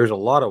there's a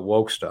lot of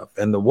woke stuff.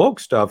 And the woke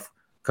stuff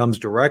comes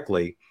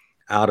directly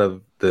out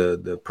of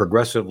the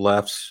progressive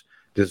left's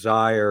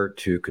desire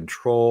to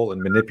control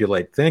and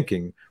manipulate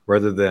thinking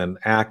rather than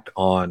act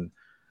on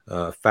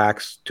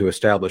facts to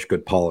establish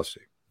good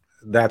policy.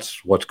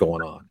 That's what's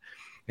going on.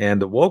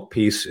 And the woke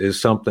piece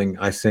is something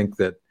I think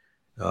that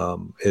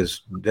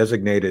is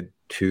designated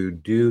to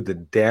do the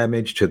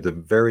damage to the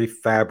very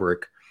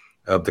fabric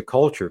of the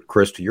culture,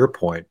 Chris, to your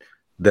point,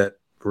 that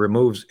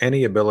removes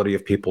any ability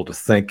of people to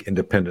think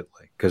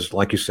independently. Because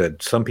like you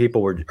said, some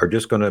people are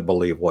just going to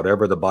believe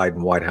whatever the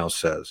Biden White House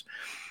says.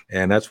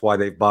 And that's why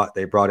they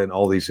brought in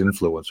all these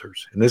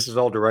influencers. And this is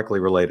all directly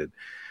related.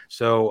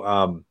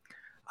 So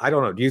I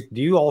don't know. Do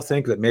you all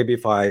think that maybe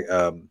if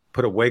I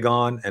put a wig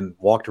on and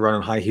walked around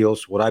in high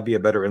heels, would I be a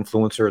better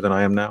influencer than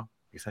I am now?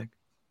 You think?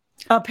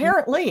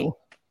 Apparently.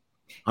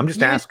 I'm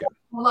just asking.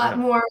 A lot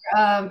more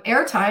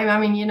airtime. I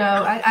mean,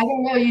 I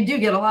don't know. You do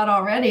get a lot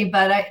already,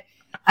 but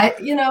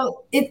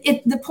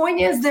the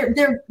point is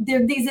they're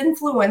these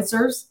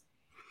influencers.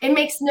 It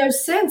makes no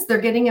sense.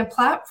 They're getting a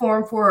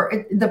platform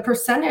for the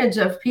percentage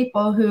of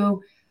people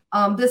who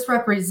this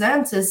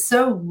represents is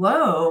so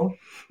low,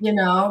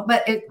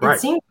 but it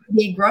seems to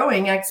be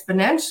growing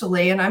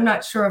exponentially. And I'm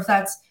not sure if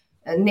that's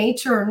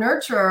nature or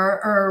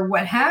nurture or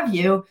what have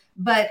you,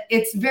 but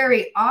it's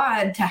very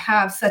odd to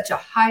have such a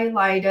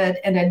highlighted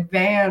and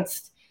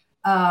advanced,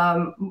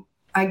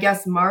 I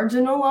guess,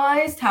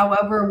 marginalized.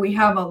 However, we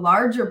have a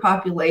larger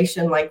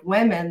population like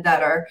women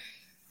that are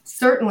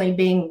certainly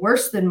being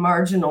worse than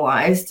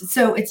marginalized.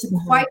 So it's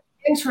quite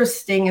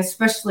interesting,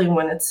 especially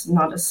when it's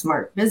not a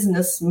smart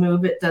business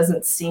move, it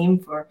doesn't seem,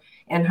 for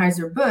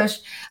Anheuser-Busch.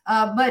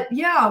 But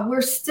yeah,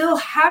 we're still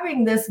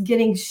having this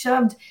getting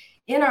shoved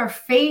in our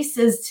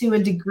faces to a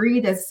degree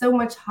that's so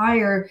much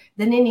higher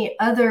than any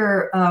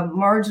other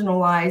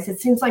marginalized.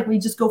 It seems like we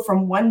just go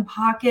from one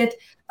pocket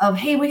of,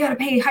 hey, we got to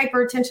pay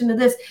hyper attention to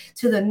this,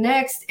 to the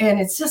next. And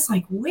it's just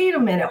like, wait a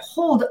minute,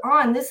 hold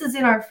on. This is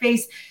in our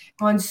face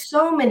on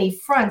so many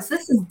fronts.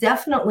 This is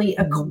definitely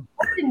a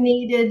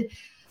coordinated,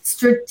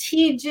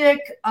 strategic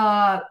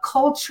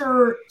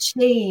culture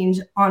change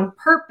on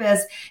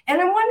purpose.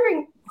 And I'm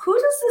wondering, who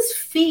does this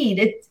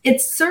feed?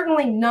 It's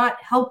certainly not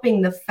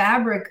helping the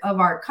fabric of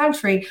our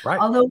country,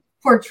 although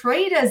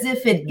portrayed as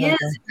if it is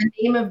in the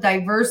name of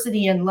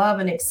diversity and love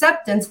and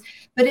acceptance.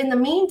 But in the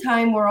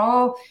meantime, we're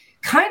all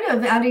kind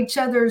of at each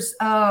other's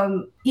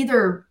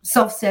either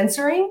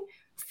self-censoring,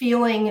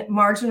 feeling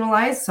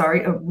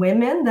marginalized,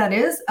 women, that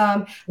is,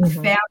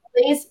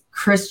 families,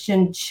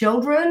 Christian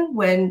children,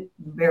 when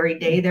very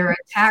day they're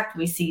attacked,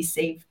 we see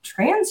Save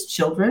Trans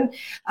Children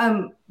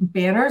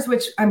banners,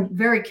 which I'm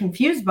very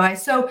confused by.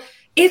 So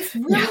it's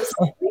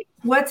really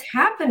what's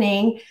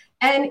happening,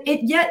 and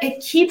yet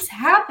it keeps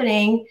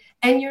happening,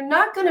 and you're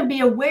not going to be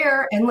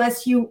aware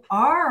unless you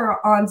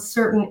are on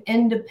certain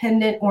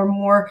independent or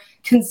more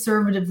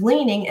conservative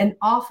leaning and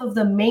off of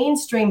the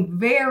mainstream,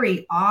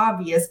 very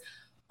obvious,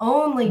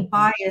 only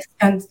biased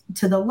and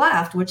to the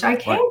left, which I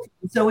came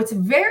from. So it's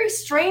very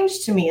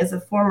strange to me as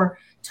a former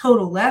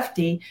total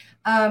lefty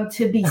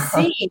to be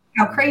seeing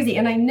how crazy.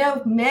 And I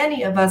know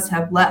many of us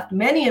have left.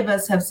 Many of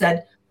us have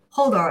said,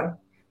 hold on,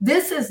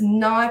 this is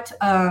not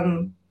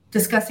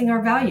discussing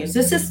our values.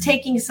 This is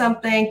taking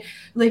something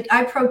like,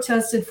 I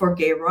protested for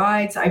gay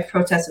rights. I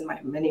protested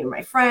many of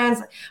my friends.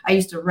 I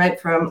used to rent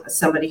from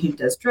somebody who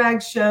does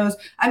drag shows.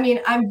 I mean,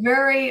 I'm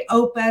very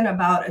open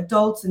about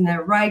adults and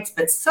their rights,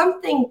 but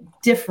something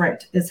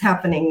different is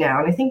happening now.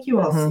 And I think you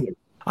all see it.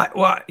 I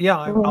want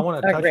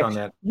to touch on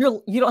that.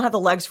 You don't have the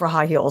legs for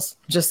high heels.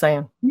 Just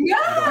saying.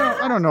 Yeah,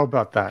 I don't know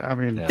about that. I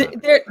mean,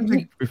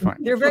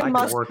 they're very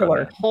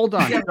muscular. Hold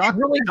on,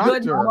 really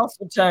good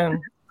muscle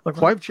tone.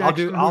 Clive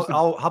Jackson.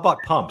 How about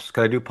pumps?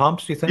 Could I do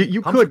pumps? You think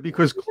you could,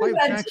 because Clive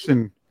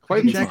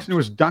Jackson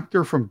was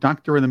Doctor from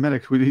Doctor and the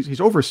Medics. He's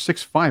over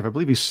 6'5". I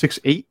believe he's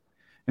 6'8",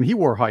 and he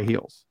wore high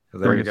heels.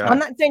 There you go. I'm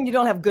not saying you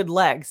don't have good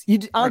legs.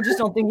 I just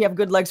don't think you have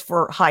good legs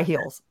for high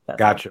heels.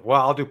 Gotcha. Well,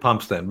 I'll do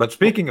pumps then. But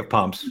speaking of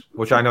pumps,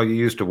 which I know you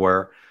used to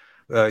wear,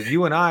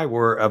 you and I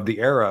were of the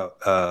era,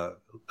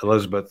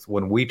 Elizabeth,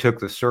 when we took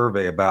the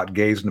survey about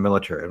gays in the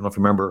military. I don't know if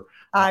you remember.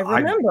 I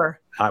remember.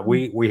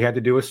 We had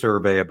to do a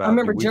survey about. I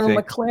remember General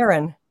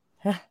McLaren.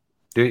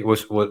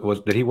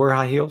 Did he wear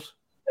high heels?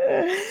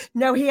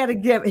 No, we had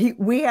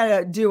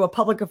to do a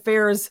public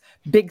affairs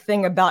big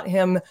thing about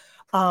him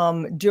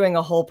doing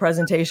a whole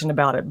presentation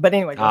about it. But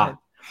anyway, go ahead.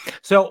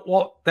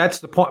 So, that's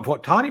the point.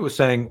 What Tony was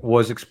saying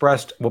was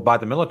expressed by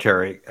the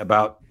military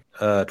about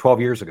 12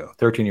 years ago,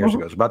 13 years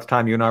ago. It's about the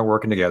time you and I were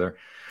working together.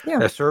 Yeah.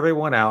 A survey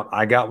went out.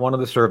 I got one of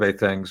the survey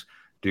things.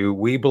 Do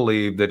we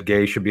believe that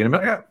gays should be in the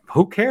military?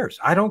 Who cares?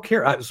 I don't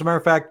care. As a matter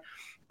of fact,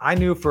 I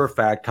knew for a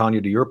fact,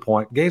 Tanya, to your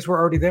point, gays were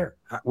already there.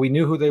 We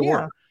knew who they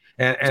were.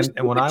 And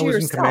when I was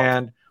in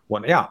command,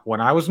 when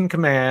I was in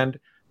command,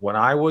 when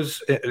I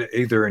was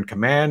either in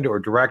command or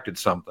directed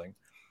something,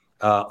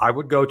 I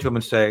would go to them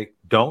and say,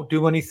 don't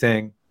do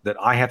anything that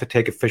I have to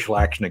take official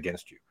action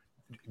against you.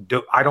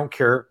 I don't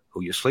care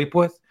who you sleep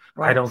with.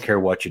 Right. I don't care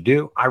what you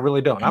do. I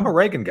really don't. I'm a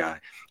Reagan guy,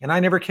 and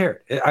I never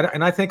cared.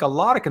 And I think a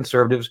lot of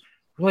conservatives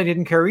really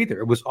didn't care either.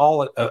 It was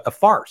all a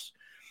farce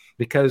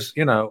because,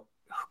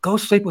 go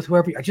sleep with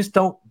whoever. I just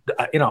don't,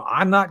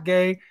 I'm not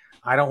gay.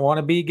 I don't want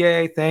to be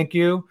gay. Thank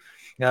you.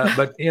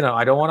 But,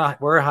 I don't want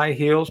to wear high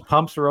heels.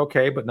 Pumps are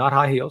okay, but not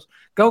high heels.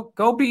 Go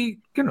be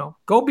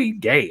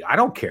gay. I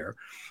don't care.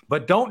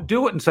 But don't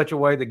do it in such a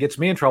way that gets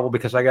me in trouble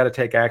because I got to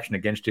take action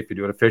against you if you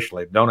do it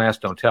officially. Don't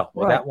ask, don't tell.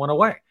 Well, that went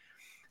away.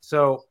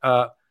 So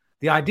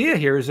the idea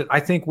here is that I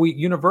think we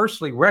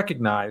universally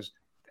recognize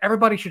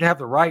everybody should have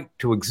the right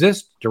to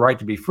exist, the right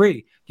to be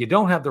free. You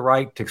don't have the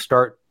right to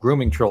start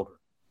grooming children.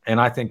 And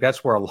I think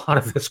that's where a lot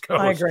of this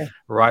goes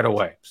right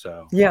away.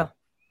 So, yeah.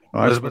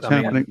 Well, that's what's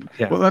happening.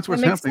 Well, that's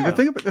what's happening.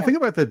 The thing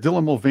about the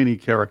Dylan Mulvaney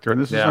character, and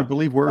this is, I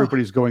believe, where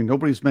everybody's going.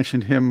 Nobody's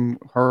mentioned him,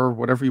 her,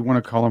 whatever you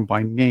want to call him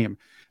by name.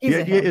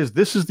 The idea is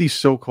this is the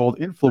so-called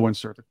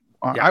influencer.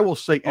 I will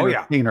say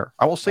entertainer.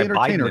 I will say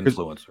entertainer.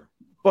 Influencer.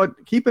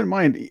 But keep in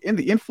mind, the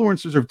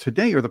influencers of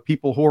today are the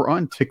people who are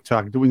on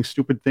TikTok doing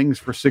stupid things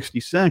for 60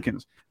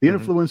 seconds. The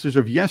influencers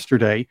of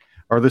yesterday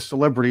are the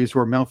celebrities who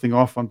are mouthing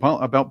off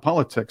about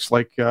politics,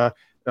 like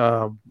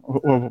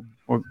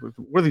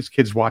what do these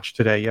kids watch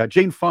today?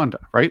 Jane Fonda,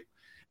 right?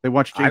 They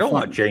watch Jane I don't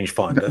Fonda. want Jane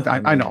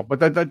Fonda. I know, but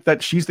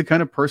that she's the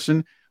kind of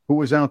person who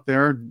was out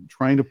there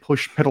trying to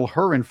peddle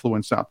her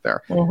influence out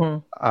there.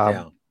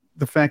 Mm-hmm.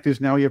 The fact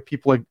is now you have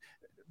people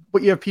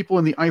but you have people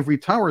in the ivory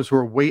towers who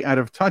are way out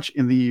of touch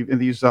in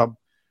these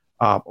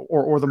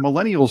or the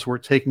millennials who are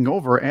taking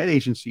over ad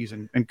agencies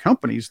and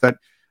companies that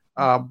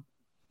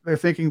they're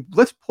thinking,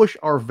 let's push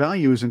our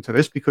values into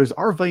this because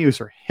our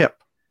values are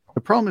hip.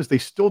 The problem is they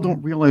still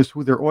don't realize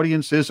who their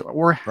audience is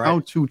or how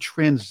to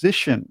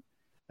transition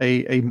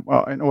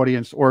an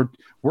audience or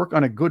work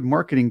on a good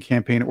marketing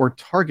campaign or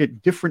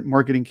target different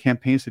marketing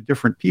campaigns to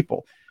different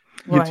people.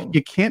 Right.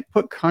 You can't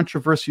put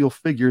controversial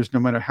figures, no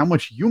matter how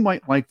much you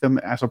might like them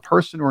as a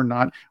person or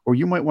not, or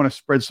you might want to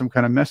spread some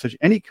kind of message.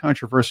 Any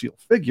controversial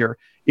figure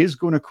is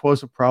going to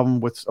cause a problem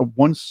with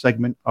one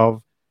segment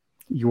of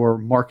your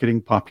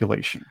marketing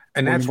population.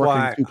 And that's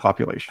why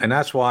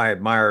I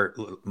admire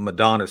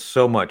Madonna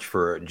so much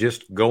for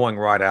just going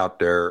right out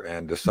there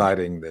and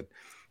deciding that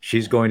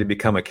she's going to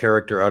become a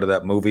character out of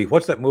that movie.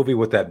 What's that movie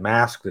with that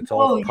mask that's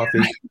all puffy?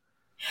 Yeah.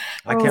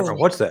 I can't remember.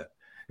 What's that?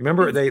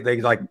 Remember they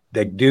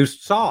do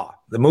Saw,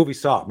 the movie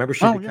Saw. Remember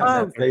she became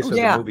that face of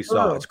the movie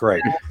Saw. It's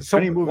great. So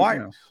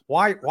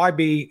why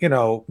be,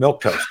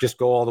 milquetoast? Just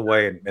go all the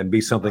way and be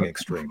something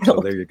extreme.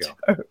 So there you go.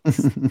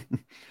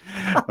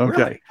 Okay.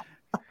 Really?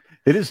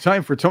 It is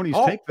time for Tony's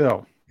Take,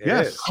 though.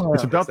 Yes,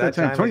 it's about that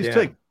time. Tony's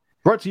Take,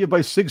 brought to you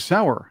by Sig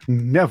Sauer.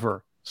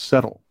 Never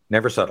settle.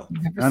 Never settle.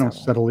 I don't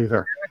settle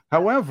either.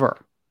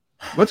 However,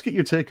 let's get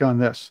your take on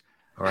this.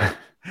 All right.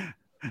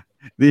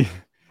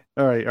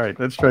 All right.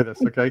 Let's try this.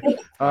 Okay.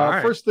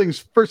 First things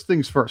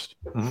first.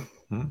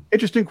 Mm-hmm.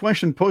 Interesting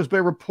question posed by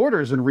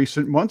reporters in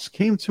recent months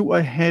came to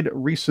a head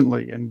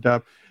recently, and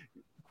the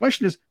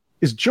question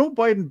is Joe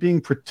Biden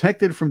being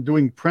protected from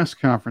doing press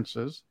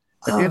conferences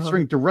and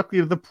answering directly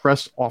to the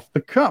press off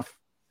the cuff?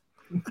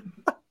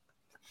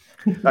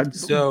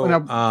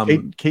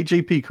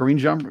 KJP, Karine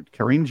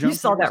Jean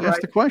saw that,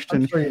 asked the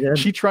question. Sure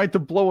she tried to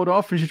blow it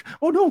off, and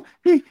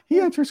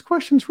he answers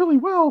questions really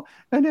well,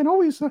 and then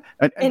always and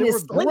there were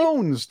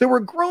groans. There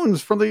were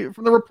groans from the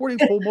reporting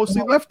pool,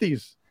 mostly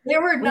lefties. They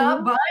were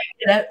not buying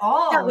it at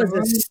all. That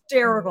was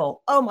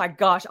hysterical. Oh my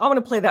gosh, I'm going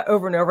to play that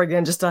over and over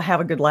again just to have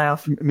a good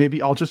laugh.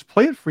 Maybe I'll just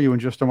play it for you in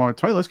just a moment.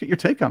 Tony, let's get your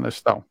take on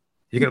this, though.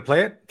 You gonna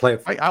play it? Play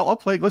it. I'll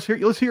play. Let's hear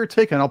your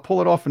take, and I'll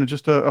pull it off in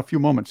just a few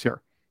moments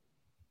here.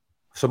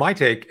 So my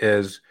take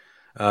is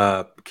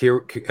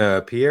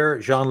Pierre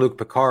Jean-Luc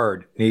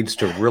Picard needs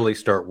to really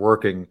start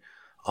working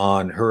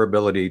on her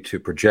ability to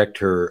project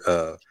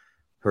her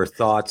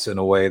thoughts in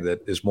a way that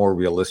is more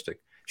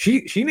realistic.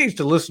 She needs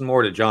to listen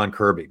more to John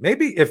Kirby.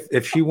 Maybe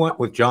if she went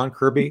with John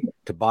Kirby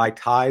to buy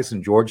ties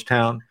in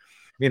Georgetown,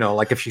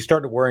 like if she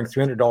started wearing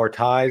 $300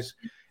 ties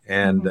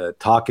and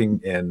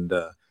talking in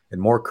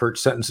more curt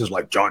sentences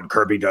like John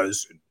Kirby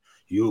does,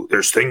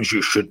 there's things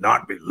you should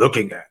not be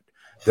looking at.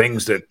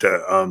 Things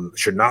that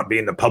should not be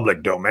in the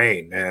public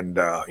domain, and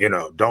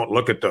don't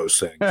look at those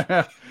things.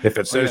 If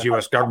it says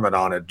U.S. government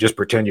on it, just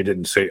pretend you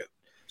didn't see it.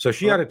 So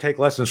she ought to take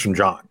lessons from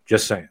John.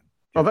 Just saying.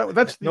 Oh,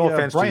 that's the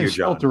offense Brian to you,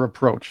 John. Stelter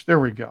approach. There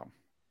we go.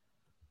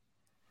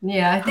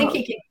 Yeah, I think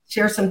he can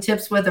share some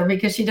tips with her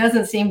because she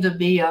doesn't seem to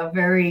be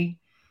very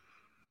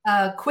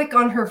quick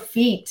on her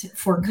feet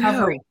for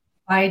covering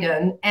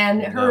Biden,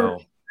 and her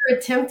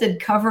attempted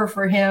cover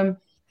for him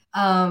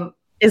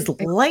is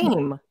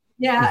lame.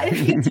 Yeah,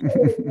 it's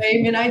really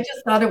lame. And I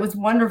just thought it was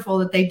wonderful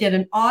that they did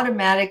an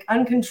automatic,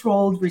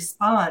 uncontrolled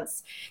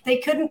response. They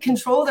couldn't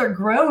control their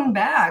groan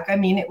back. I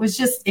mean,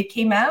 it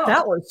came out.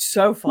 That was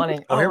so funny.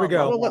 Oh, here we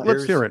go. Well,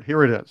 let's hear it.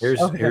 Here it is.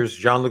 Here's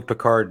Jean-Luc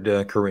Picard,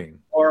 Karine.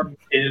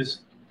 Is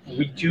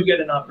we do get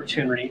an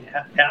opportunity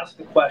to ask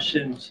the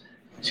questions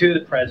to the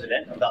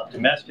president about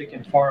domestic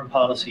and foreign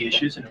policy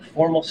issues in a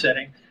formal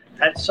setting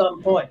at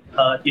some point.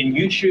 And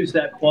you choose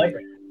that point.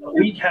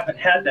 We haven't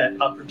had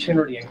that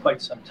opportunity in quite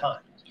some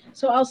time.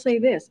 So I'll say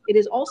this. It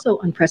is also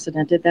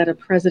unprecedented that a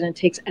president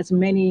takes as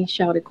many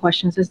shouted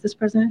questions as this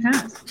president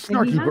has.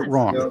 Snarky, but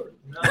wrong.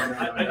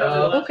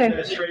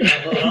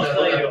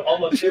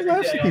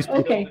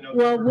 Okay.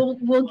 Well,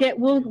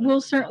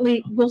 we'll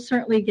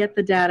certainly get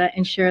the data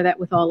and share that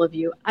with all of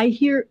you. I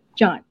hear,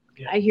 John,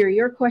 I hear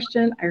your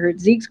question. I heard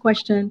Zeke's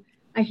question.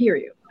 I hear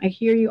you. I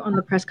hear you on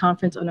the press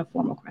conference, on a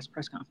formal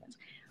press conference.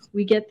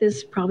 We get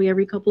this probably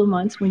every couple of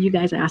months when you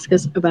guys ask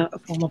us about a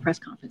formal press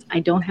conference. I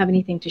don't have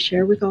anything to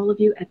share with all of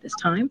you at this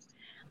time,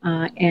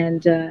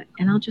 and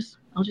I'll just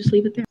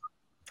leave it there.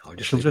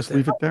 She'll just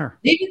leave it there.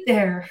 Leave it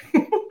there.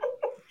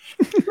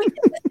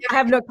 I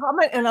have no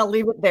comment, and I'll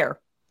leave it there.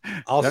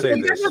 I'll say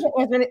this.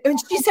 And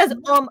she says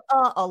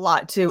a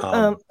lot too.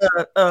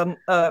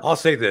 I'll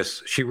say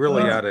this. She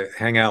really ought to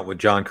hang out with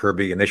John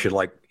Kirby, and they should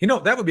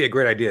that would be a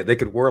great idea. They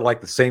could wear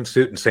the same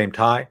suit and same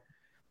tie.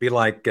 Be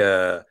like.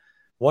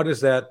 What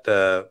is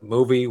that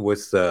movie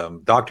with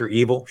Dr.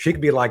 Evil? She could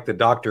be like the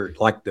doctor,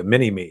 like the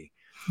mini-me.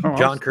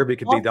 John Kirby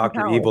could be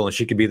Dr. Evil, and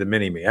she could be the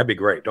mini-me. That'd be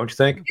great, don't you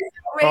think? It's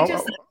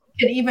outrageous that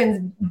you could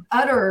even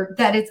utter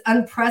that it's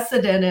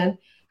unprecedented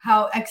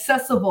how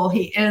accessible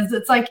he is.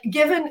 It's like,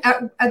 given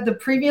at the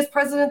previous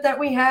president that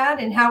we had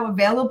and how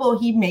available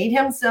he made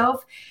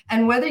himself,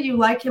 and whether you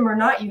like him or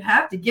not, you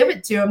have to give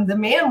it to him. The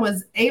man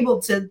was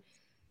able to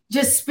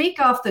just speak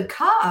off the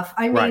cuff.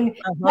 I mean,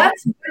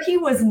 that's what he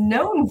was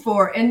known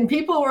for. And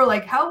people were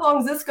like, how long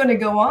is this going to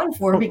go on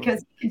for?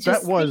 Because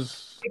that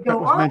was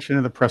mentioned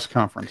in the press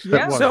conference.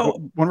 Yeah.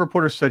 So one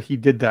reporter said he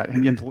did that,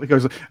 and he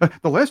goes,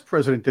 "The last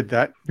president did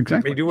that."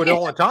 Exactly. He do it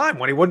all the time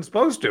when he wasn't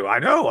supposed to. I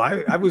know.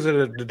 I was at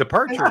a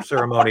departure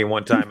ceremony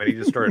one time, and he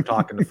just started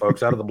talking to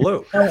folks out of the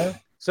blue.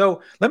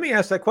 So let me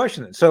ask that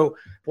question. So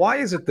why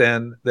is it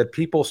then that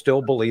people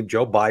still believe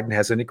Joe Biden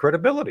has any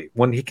credibility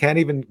when he can't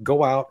even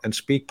go out and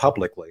speak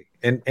publicly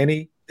in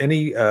any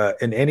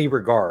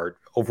regard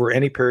over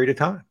any period of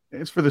time?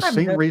 It's for the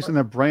same reason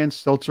that Brian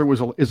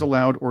Stelter is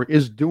allowed or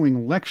is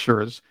doing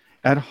lectures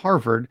at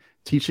Harvard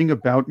teaching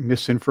about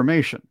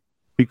misinformation,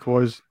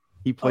 because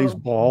he plays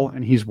ball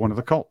and he's one of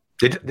the cult.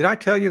 Did I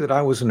tell you that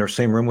I was in the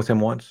same room with him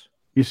once?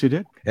 Yes, you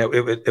did.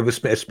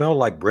 It smelled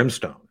like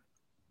brimstone.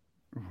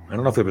 I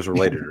don't know if it was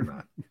related or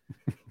not.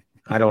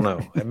 I don't know.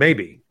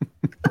 Maybe.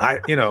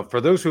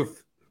 For those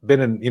who've been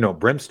in,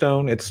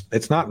 brimstone,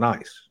 it's not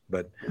nice.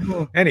 But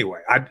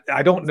anyway,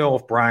 I don't know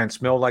if Brian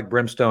smelled like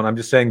brimstone. I'm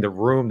just saying the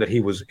room that he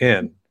was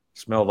in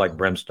smelled like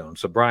brimstone.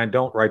 So Brian,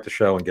 don't write the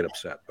show and get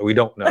upset. We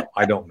don't know.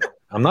 I don't know.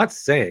 I'm not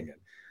saying it.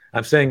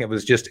 I'm saying it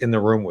was just in the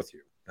room with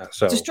you.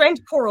 So it's a strange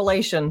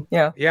correlation.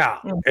 Yeah. Yeah.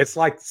 It's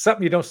like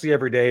something you don't see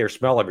every day or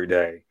smell every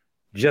day.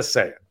 Just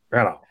say it.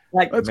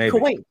 Like, let's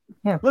Kuwait.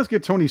 Yeah. Let's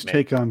get Tony's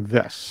take on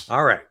this.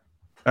 All right.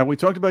 We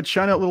talked about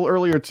China a little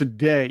earlier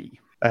today.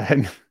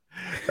 And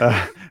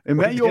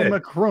Emmanuel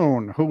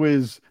Macron, who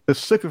is the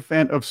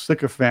sycophant of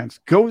sycophants,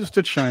 goes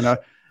to China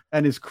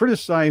and is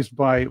criticized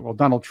by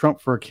Donald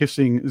Trump for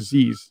kissing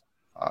Xi's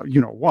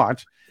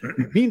what.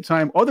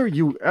 Meantime, other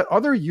EU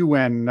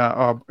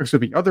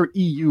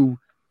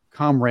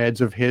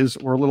comrades of his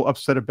were a little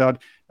upset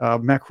about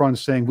Macron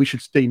saying we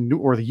should stay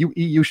the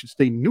EU should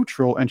stay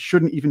neutral and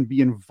shouldn't even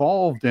be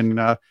involved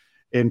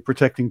in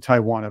protecting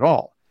Taiwan at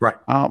all. Right.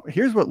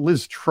 Here's what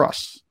Liz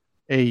Truss,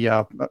 as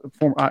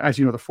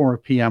you know, the former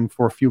PM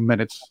for a few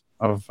minutes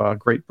of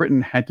Great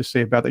Britain, had to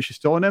say about that. She's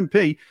still an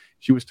MP.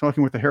 She was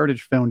talking with the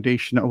Heritage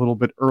Foundation a little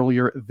bit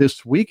earlier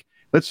this week.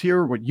 Let's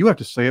hear what you have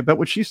to say about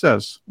what she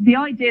says. The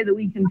idea that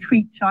we can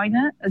treat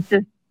China as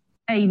just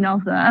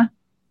another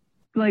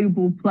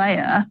global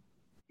player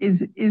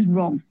is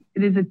wrong.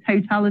 It is a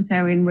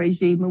totalitarian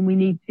regime, and we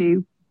need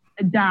to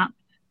adapt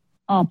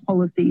our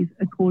policies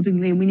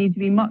accordingly. And we need to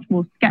be much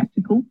more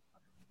skeptical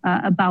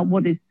about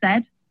what is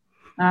said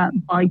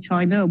by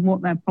China and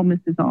what their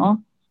promises are.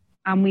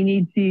 And we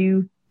need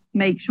to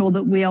make sure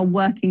that we are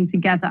working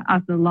together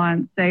as an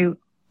alliance. So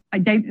I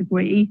don't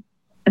agree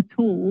at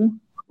all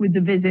with the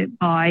visit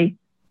by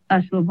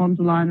Ursula von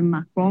der Leyen and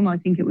Macron. I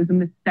think it was a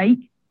mistake.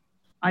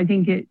 I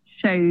think it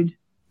showed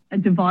a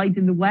divide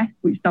in the West,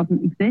 which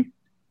doesn't exist.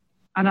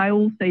 And I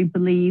also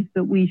believe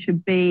that we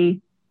should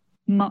be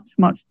much,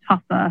 much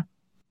tougher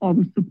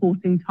on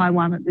supporting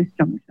Taiwan at this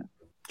juncture.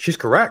 She's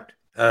correct.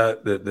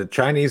 The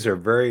Chinese are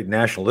very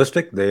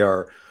nationalistic. They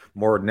are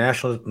more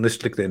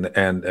nationalistic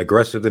and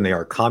aggressive than they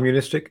are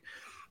communistic.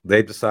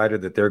 They've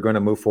decided that they're going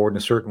to move forward in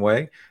a certain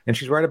way. And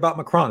she's right about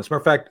Macron. As a matter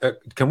of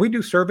fact, can we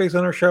do surveys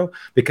on our show?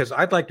 Because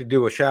I'd like to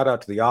do a shout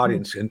out to the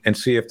audience and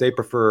see if they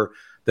prefer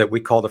that we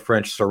call the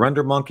French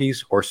surrender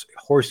monkeys or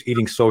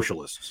horse-eating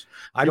socialists.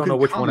 I don't know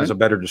which one is a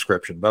better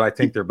description, but I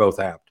think they're both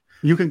apt.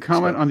 You can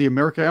comment on the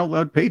America Out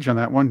Loud page on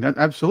that one.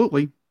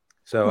 Absolutely.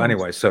 So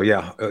anyway,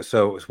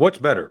 so what's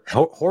better,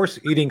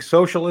 horse-eating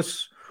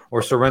socialists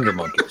or surrender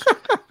monkeys?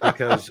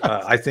 Because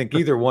I think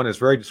either one is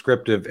very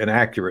descriptive and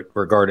accurate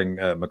regarding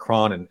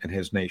Macron and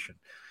his nation.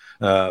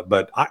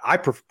 But I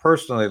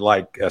personally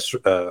like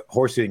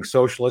horse-eating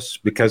socialists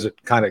because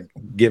it kind of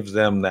gives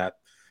them that,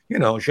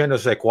 je ne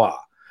sais quoi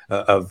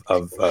of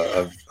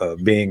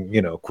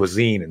being,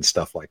 cuisine and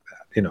stuff like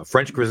that.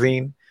 French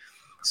cuisine.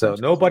 So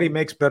nobody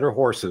makes better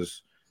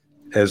horses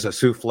as a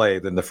souffle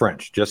than the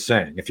French. Just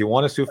saying. If you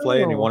want a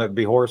souffle and you want it to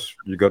be horse,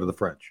 you go to the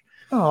French.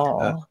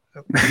 Oh,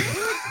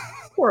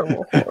 poor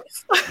little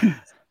horse.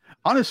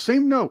 On the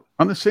same note,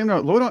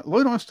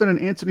 Lloyd Austin and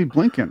Antony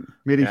Blinken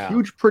made a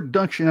huge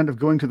production out of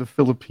going to the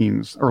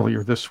Philippines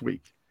earlier this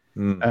week.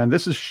 And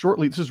this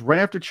is right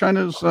after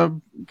China's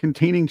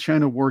containing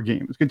Taiwan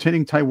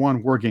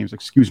war games,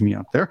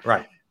 out there.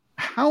 Right.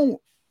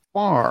 How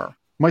far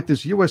might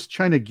this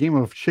U.S.-China game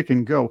of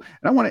chicken go?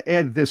 And I want to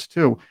add this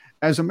too.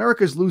 As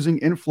America is losing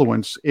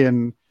influence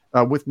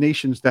with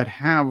nations that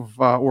have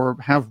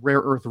rare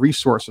earth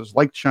resources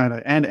like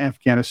China and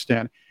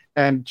Afghanistan,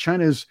 and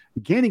China's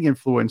gaining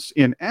influence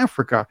in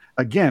Africa,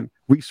 again,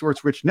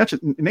 resource-rich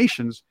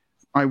nations,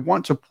 I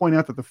want to point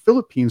out that the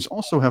Philippines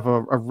also have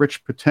a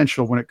rich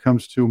potential when it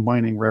comes to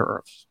mining rare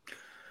earths.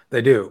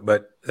 They do,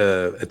 but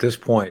at this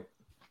point,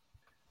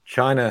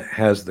 China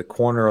has the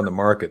corner on the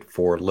market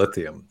for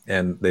lithium,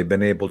 and they've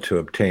been able to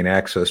obtain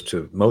access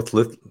to most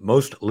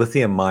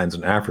lithium mines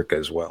in Africa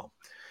as well.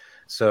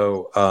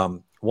 So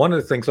one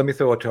of the things, let me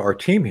throw it to our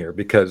team here,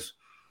 because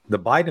The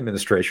Biden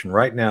administration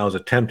right now is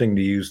attempting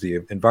to use the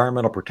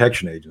Environmental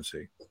Protection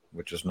Agency,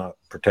 which is not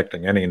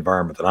protecting any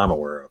environment that I'm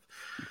aware of,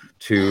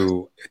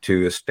 to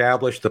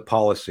establish the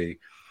policy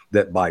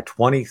that by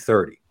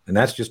 2030, and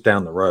that's just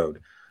down the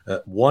road,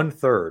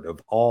 1/3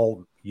 of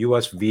all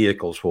U.S.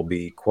 vehicles will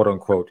be quote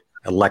unquote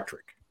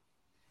electric.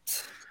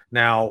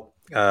 Now,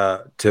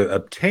 to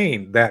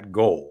obtain that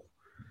goal,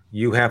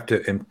 you have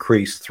to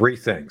increase three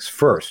things.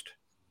 First,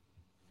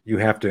 you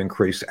have to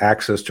increase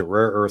access to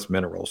rare earth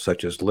minerals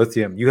such as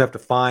lithium. You have to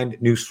find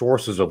new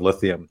sources of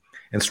lithium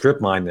and strip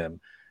mine them,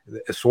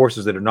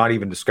 sources that are not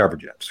even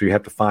discovered yet. So you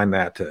have to find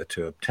that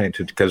to obtain,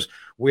 because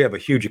we have a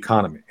huge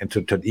economy, and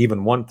to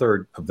even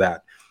 1/3 of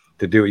that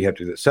to do it, you have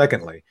to do that.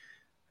 Secondly,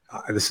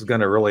 this is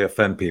going to really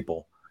offend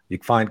people. You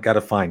got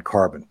to find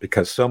carbon,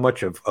 because so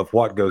much of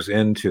what goes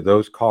into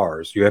those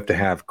cars, you have to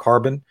have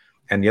carbon,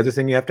 and the other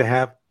thing you have to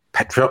have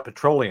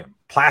petroleum,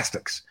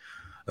 plastics,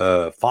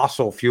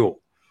 fossil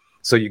fuel.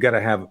 So you got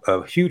to have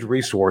huge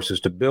resources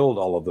to build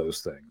all of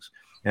those things.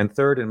 And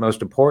third, and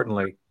most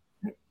importantly,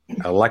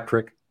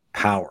 electric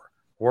power.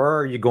 Where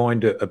are you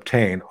going to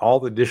obtain all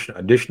the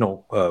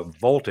additional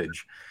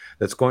voltage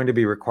that's going to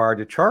be required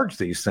to charge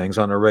these things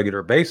on a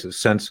regular basis?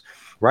 Since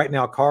right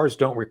now cars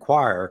don't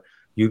require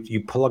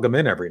you plug them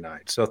in every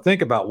night. So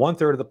think about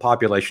 1/3 of the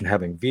population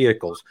having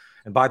vehicles.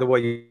 And by the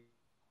way,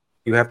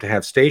 you have to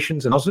have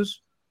stations and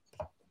houses,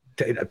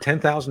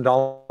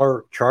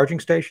 $10,000 charging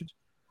stations.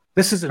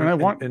 This is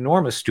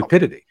enormous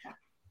stupidity.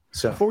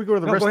 So before we go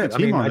to the rest of the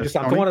team, I'm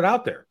throwing it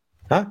out there.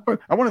 Huh?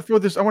 I want to throw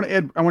this. I want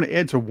to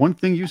add to one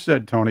thing you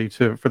said, Tony,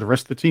 for the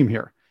rest of the team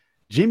here.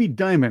 Jamie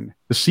Dimon,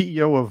 the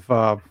CEO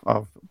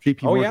of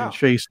J.P. Morgan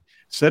Chase,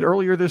 said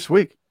earlier this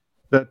week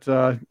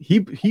that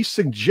he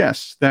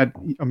suggests that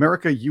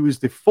America use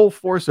the full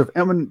force of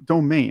eminent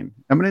domain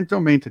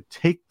to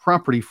take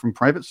property from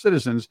private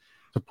citizens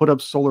to put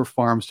up solar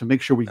farms to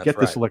make sure we get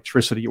this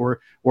electricity or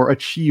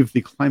achieve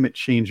the climate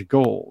change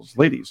goals.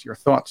 Ladies, your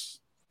thoughts?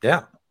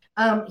 Yeah.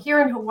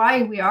 Here in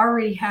Hawaii, we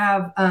already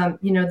have,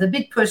 the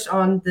big push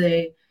on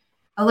the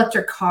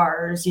electric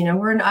cars.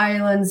 We're an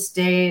island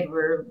state.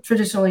 We're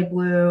traditionally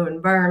blue.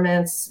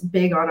 Environment's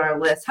big on our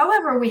list.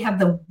 However, we have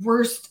the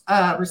worst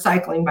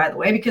recycling, by the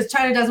way, because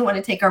China doesn't want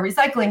to take our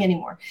recycling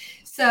anymore.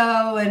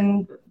 So,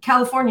 and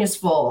California's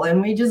full,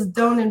 and we just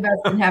don't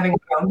invest in having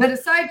our own. But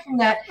aside from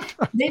that,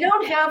 they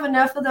don't have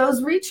enough of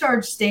those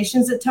recharge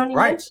stations that Tony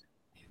mentioned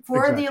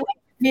for the electric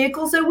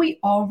vehicles that we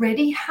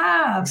already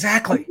have.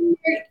 Exactly.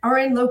 We are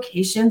in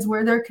locations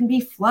where there can be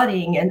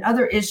flooding and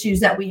other issues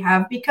that we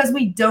have because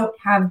we don't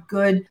have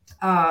good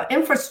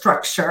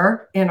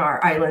infrastructure in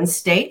our island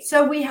state.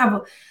 So we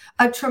have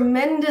a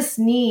tremendous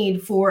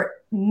need for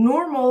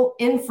normal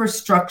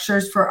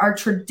infrastructures for our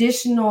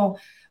traditional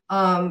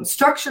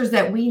structures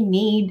that we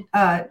need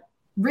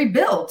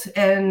rebuilt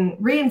and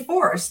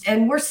reinforced.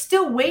 And we're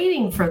still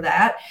waiting for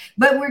that,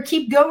 but we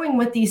keep going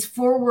with these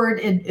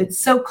forward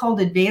so-called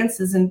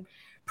advances and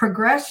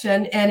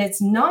progression, and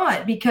it's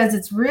not, because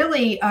it's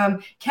really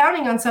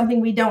counting on something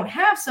we don't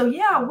have. So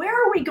where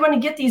are we going to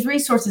get these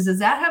resources? Does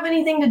that have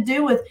anything to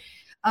do with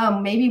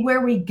maybe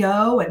where we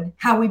go and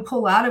how we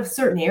pull out of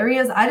certain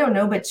areas? I don't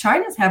know, but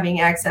China's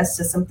having access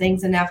to some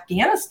things in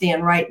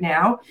Afghanistan right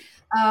now.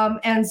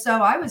 And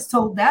so I was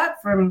told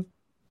that from,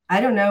 I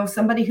don't know,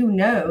 somebody who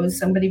knows,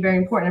 somebody very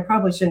important. I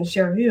probably shouldn't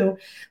share who,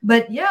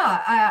 but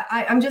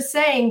I'm just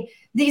saying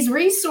these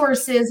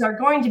resources are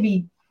going to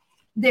be,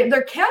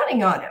 they're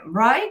counting on him,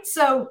 right?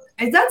 So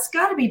that's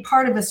got to be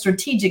part of a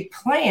strategic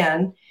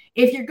plan.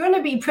 If you're going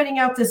to be putting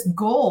out this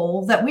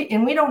goal that we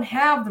don't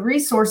have the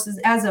resources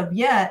as of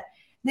yet,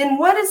 then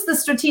what is the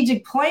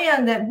strategic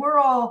plan that we're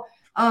all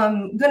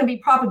going to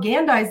be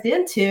propagandized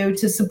into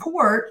to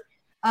support?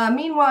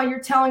 Meanwhile,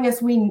 you're telling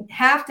us we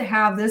have to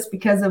have this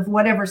because of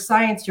whatever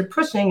science you're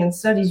pushing and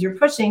studies you're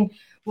pushing,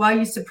 while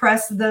you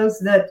suppress those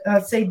that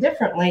say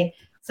differently.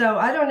 So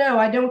I don't know.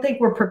 I don't think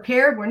we're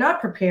prepared. We're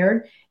not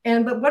prepared.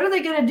 But what are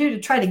they going to do to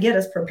try to get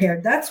us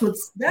prepared? That's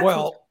what's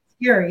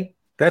scary.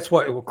 That's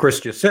what Chris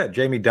just said.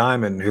 Jamie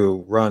Dimon,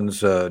 who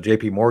runs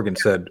J.P. Morgan,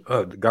 said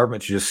the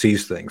government should just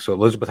seize things. So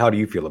Elizabeth, how do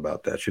you feel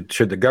about that?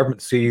 Should the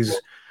government seize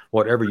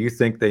whatever you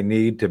think they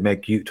need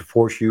to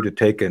force you to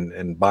take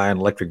and buy an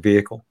electric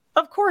vehicle?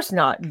 Of course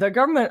not. The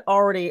government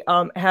already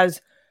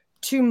has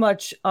too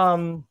much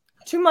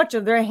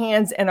of their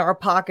hands in our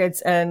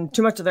pockets, and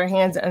too much of their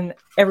hands in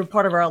every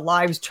part of our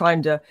lives,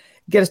 trying to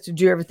get us to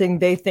do everything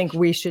they think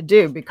we should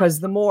do. Because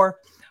the more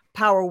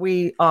power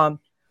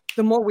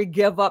the more we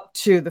give up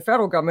to the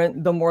federal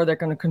government, the more they're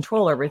going to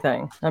control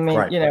everything. I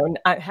mean,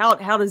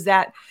 how does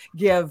that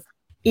give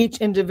each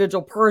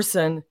individual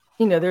person,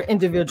 their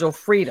individual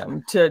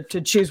freedom to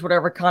choose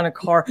whatever kind of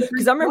car?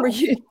 Because I remember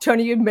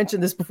Tony, you'd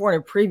mentioned this before in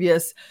a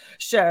previous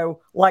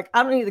show. Like,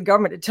 I don't need the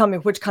government to tell me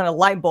which kind of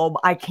light bulb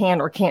I can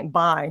or can't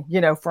buy,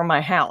 for my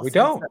house. We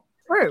don't.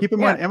 Keep in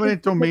mind,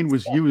 eminent domain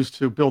was used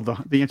to build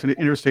the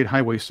interstate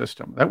highway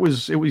system. It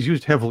was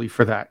used heavily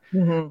for that.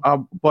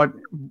 Mm-hmm. But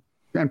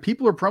And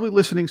people are probably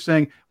listening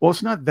saying, well,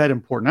 it's not that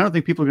important. I don't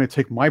think people are going to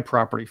take my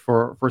property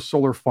for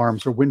solar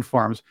farms or wind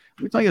farms.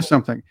 Let me tell you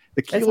something.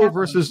 The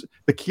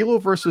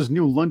Kelo versus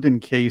New London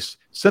case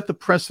set the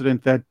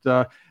precedent that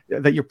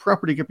that your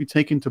property can be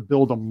taken to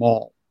build a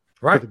mall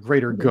for the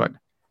greater good.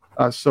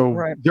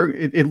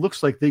 It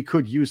looks like they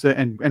could use that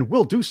and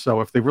will do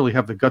so if they really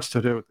have the guts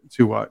to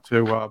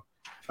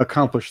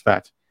accomplish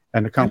that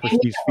and accomplish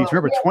these feats.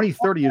 Remember,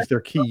 2030 is their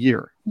key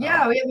year.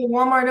 Yeah, we have a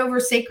Walmart over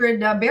sacred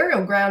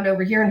burial ground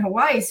over here in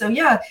Hawaii. So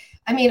yeah,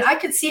 I mean, I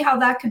could see how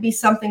that could be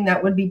something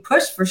that would be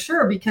pushed for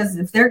sure, because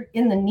if they're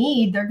in the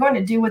need, they're going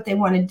to do what they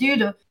want to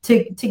do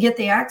to get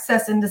the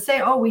access and to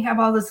say, oh, we have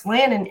all this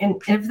land. And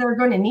if they're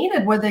going to need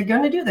it, what are they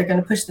going to do? They're going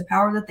to push the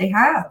power that they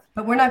have,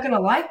 but we're not going to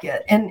like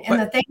it. And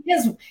the thing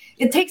is,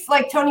 it takes,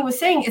 like Tony was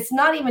saying, it's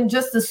not even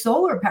just the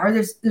solar power.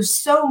 There's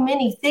so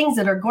many things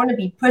that are going to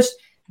be pushed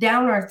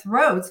down our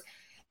throats.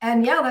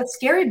 And yeah, that's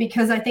scary,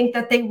 because I think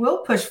that they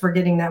will push for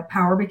getting that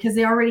power, because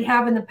they already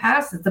have in the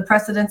past. The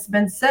precedent's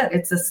been set.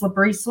 It's a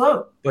slippery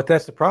slope. But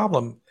that's the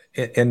problem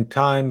in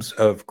times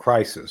of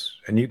crisis.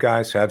 And you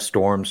guys have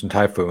storms and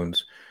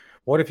typhoons.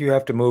 What if you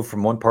have to move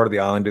from one part of the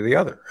island to the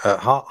other?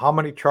 How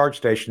many charge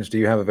stations do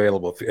you have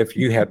available? If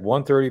you had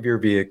 1/3 of your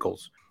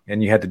vehicles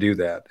and you had to do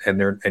that,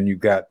 and you've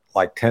got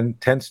like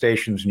 10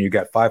 stations and you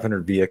got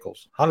 500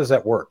 vehicles, how does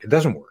that work? It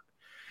doesn't work.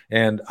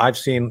 And I've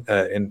seen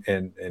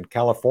in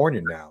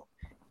California now,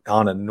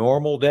 on a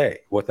normal day,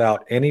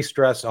 without any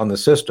stress on the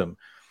system,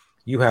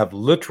 you have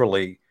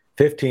literally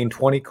 15,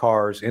 20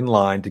 cars in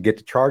line to get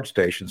to charge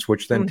stations,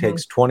 which then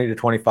takes 20 to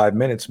 25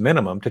 minutes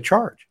minimum to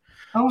charge.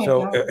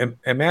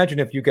 Imagine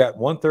if you got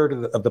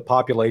 1/3 of the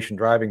population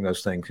driving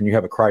those things and you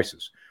have a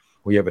crisis.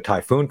 Well, you have a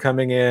typhoon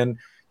coming in,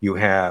 you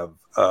have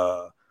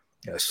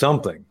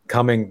something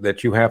coming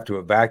that you have to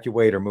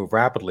evacuate or move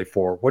rapidly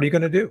for. What are you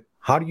going to do?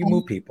 How do you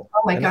move people?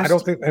 Oh my gosh. I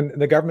don't think,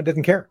 and the government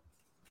didn't care.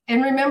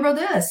 And remember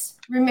this.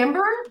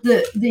 Remember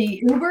the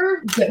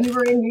Uber that we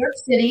were in New York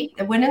City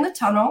that went in the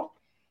tunnel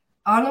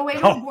on the way to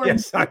the board.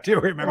 Yes, I do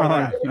remember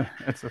that.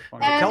 That's a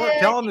funny.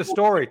 Tell them the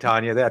story,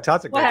 Tanya. That's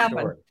a great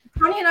story.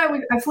 Tony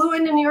and I flew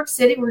into New York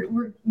City.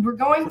 We're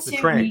going to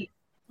train.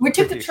 We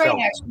took the train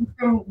actually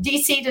from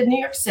DC to New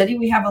York City.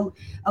 We have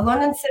a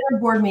London Center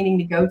board meeting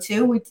to go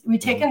to. We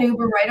take an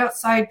Uber right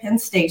outside Penn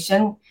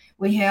Station.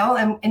 We hail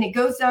and it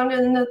goes down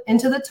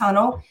into the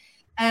tunnel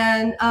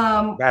and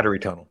Battery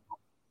tunnel.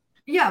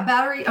 Yeah,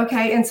 Battery.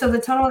 Okay. And so the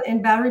tunnel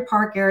in Battery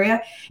Park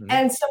area.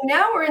 And so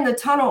now we're in the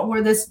tunnel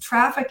where this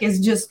traffic is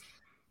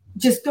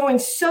just going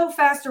so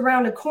fast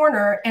around a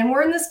corner. And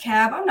we're in this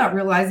cab. I'm not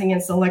realizing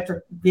it's an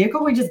electric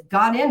vehicle. We just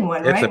got in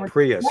one, right? It's a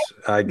Prius.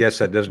 I guess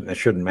it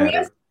shouldn't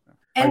matter.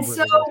 And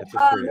so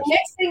the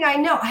next thing I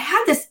know, I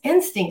had this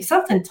instinct.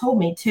 Something told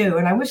me too,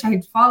 and I wish I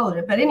had followed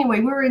it. But anyway,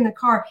 we were in the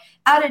car.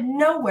 Out of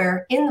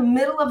nowhere, in the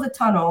middle of the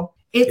tunnel,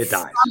 it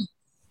dies.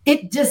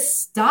 It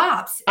just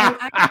stops. And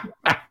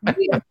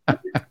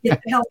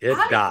get the hell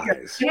out of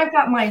here. And I've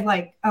got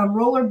my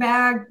roller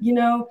bag,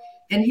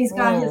 and he's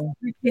got his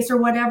briefcase or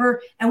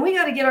whatever. And we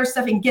got to get our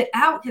stuff and get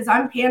out, because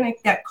I'm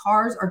panicked that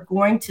cars are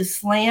going to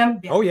slam.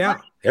 Oh,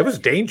 yeah. It was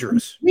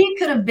dangerous. We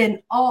could have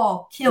been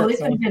all killed. It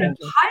could have been a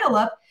pile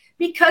up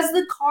because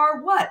the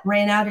car,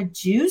 ran out of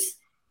juice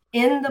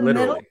in the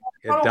middle.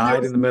 It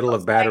died in the middle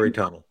of Battery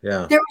Tunnel.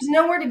 Yeah. There was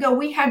nowhere to go.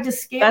 We had to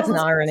scale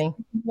the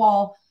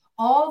wall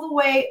all the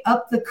way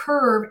up the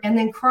curb and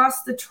then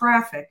cross the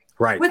traffic.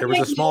 Right. There was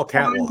a small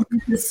catwalk.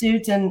 The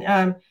suit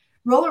and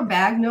roller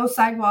bag, no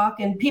sidewalk,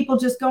 and people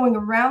just going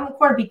around the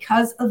corner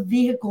because a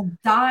vehicle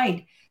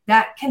died.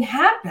 That can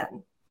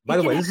happen. By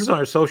the way, this is on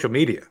our social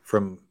media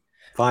from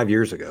 5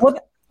 years ago. Well,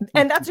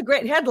 and that's a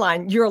great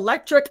headline. Your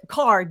electric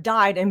car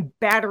died in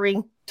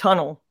Battery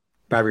Tunnel.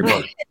 Battery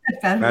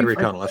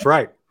Tunnel. That's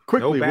right.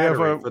 Quickly, no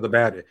battery for the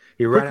battery.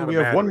 He ran out of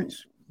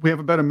batteries. We have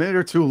about a minute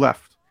or two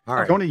left. All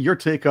right. Tony, your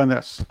take on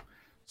this.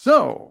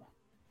 So,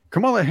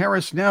 Kamala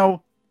Harris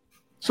now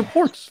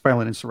supports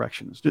violent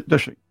insurrections,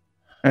 does she?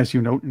 As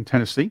you note, in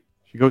Tennessee.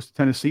 She goes to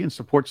Tennessee and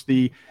supports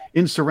the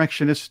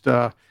insurrectionist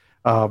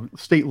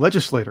state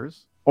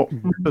legislators.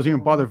 Doesn't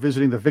even bother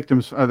visiting the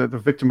victims, the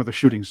victim of the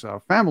shootings'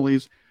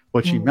 families,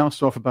 but she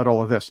mouths off about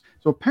all of this.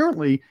 So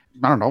apparently,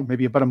 I don't know,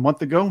 maybe about a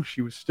month ago,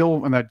 she was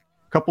still on that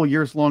couple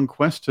years long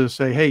quest to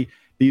say, hey,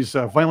 these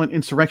violent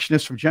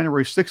insurrectionists from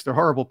January 6th are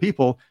horrible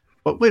people.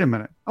 But wait a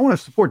minute, I want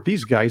to support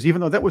these guys,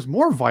 even though that was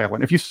more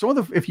violent. If you saw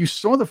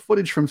the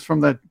footage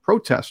from that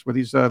protest where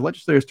these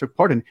legislators took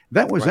part in,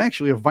 that was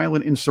actually a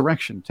violent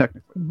insurrection,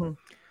 technically.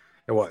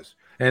 It was.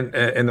 And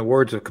in the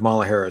words of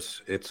Kamala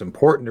Harris, it's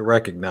important to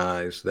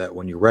recognize that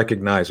when you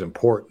recognize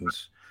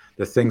importance,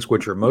 the things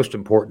which are most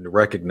important to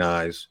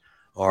recognize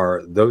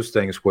are those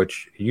things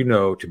which you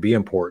know to be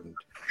important.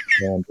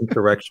 And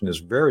insurrection is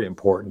very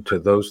important to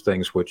those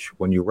things which,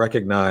 when you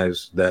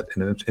recognize that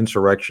an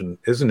insurrection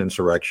is an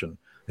insurrection,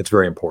 it's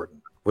very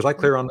important. Was I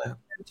clear on that?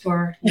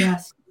 Sure.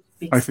 Yes.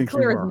 I think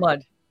clear as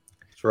mud.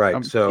 That's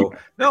right. So,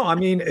 no, I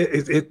mean,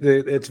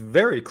 it's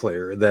very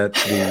clear that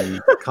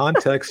the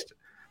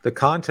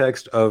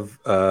context of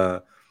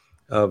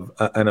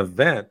an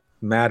event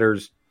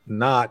matters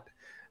not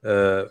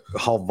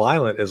how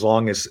violent, as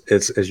long as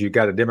you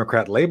got a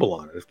Democrat label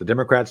on it. If the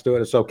Democrats do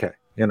it, it's okay.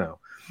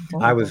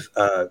 I was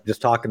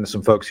just talking to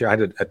some folks here. I had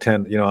to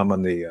attend. I'm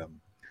on the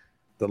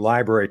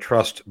Library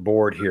Trust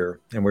board here,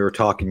 and we were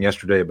talking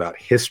yesterday about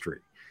history.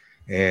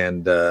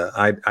 And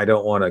I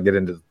don't want to get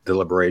into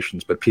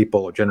deliberations, but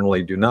people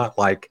generally do not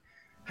like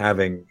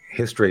having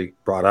history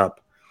brought up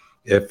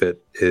if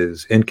it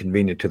is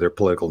inconvenient to their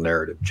political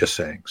narrative. Just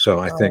saying. So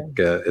I think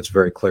it's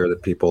very clear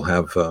that people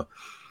have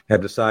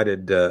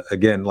decided,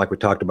 again, like we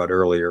talked about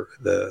earlier,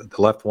 the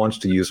left wants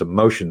to use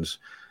emotions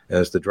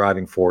as the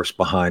driving force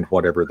behind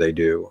whatever they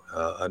do.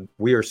 And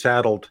we are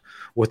saddled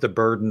with the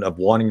burden of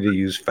wanting to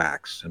use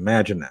facts.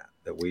 Imagine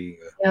that we.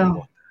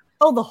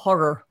 Oh, the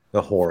horror.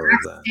 The horror of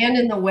that. Stand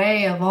in the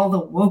way of all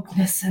the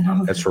wokeness and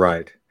all. That's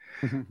right.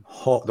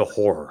 The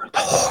horror.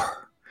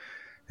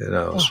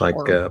 It's like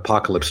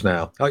Apocalypse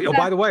Now. Oh,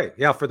 by the way,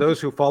 for those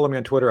who follow me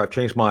on Twitter, I've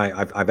changed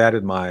I've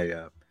added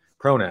my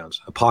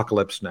pronouns,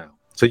 Apocalypse Now.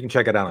 So you can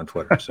check it out on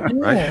Twitter. So,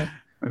 right?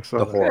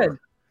 The horror. Good.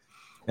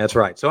 That's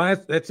right. So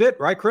that's it,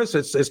 right, Chris?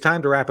 It's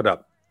time to wrap it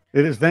up.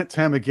 It is that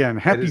time again.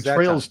 Happy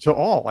trails to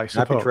all, I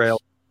suppose. Happy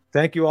trails.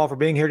 Thank you all for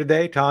being here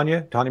today.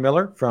 Tanya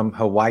Miller from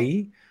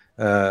Hawaii.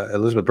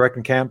 Elizabeth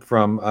Breckenkamp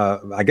from,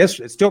 I guess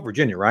it's still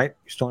Virginia, right?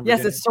 You're still in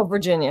Virginia? Yes, it's still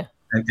Virginia.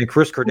 And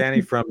Chris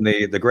Cordani from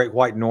the Great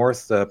White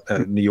North,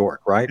 New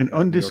York, right? An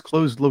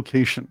undisclosed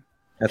location.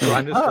 That's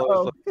right.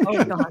 Undisclosed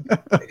location.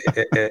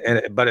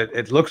 God. But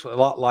it looks a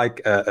lot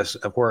like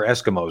where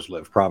Eskimos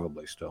live,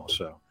 probably still.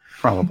 So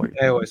probably.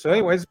 Anyway,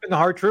 it's been The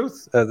Hard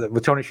Truth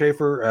with Tony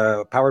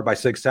Shaffer, powered by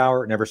Sig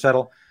Sauer. Never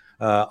settle.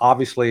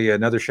 Obviously,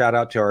 another shout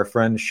out to our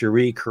friend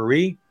Cherie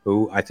Curry,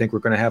 who I think we're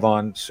going to have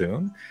on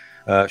soon.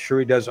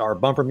 Cherie does our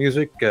bumper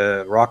music,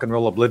 Rock and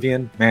Roll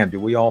Oblivion. Man, do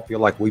we all feel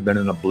like we've been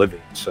in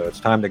oblivion. So it's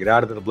time to get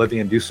out of the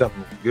oblivion, do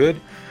something good,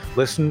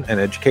 listen and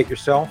educate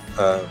yourself,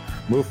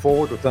 move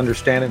forward with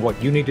understanding what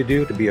you need to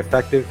do to be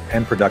effective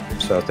and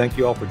productive. So thank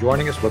you all for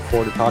joining us. Look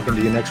forward to talking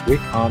to you next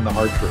week on The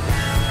Hard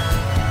Truth.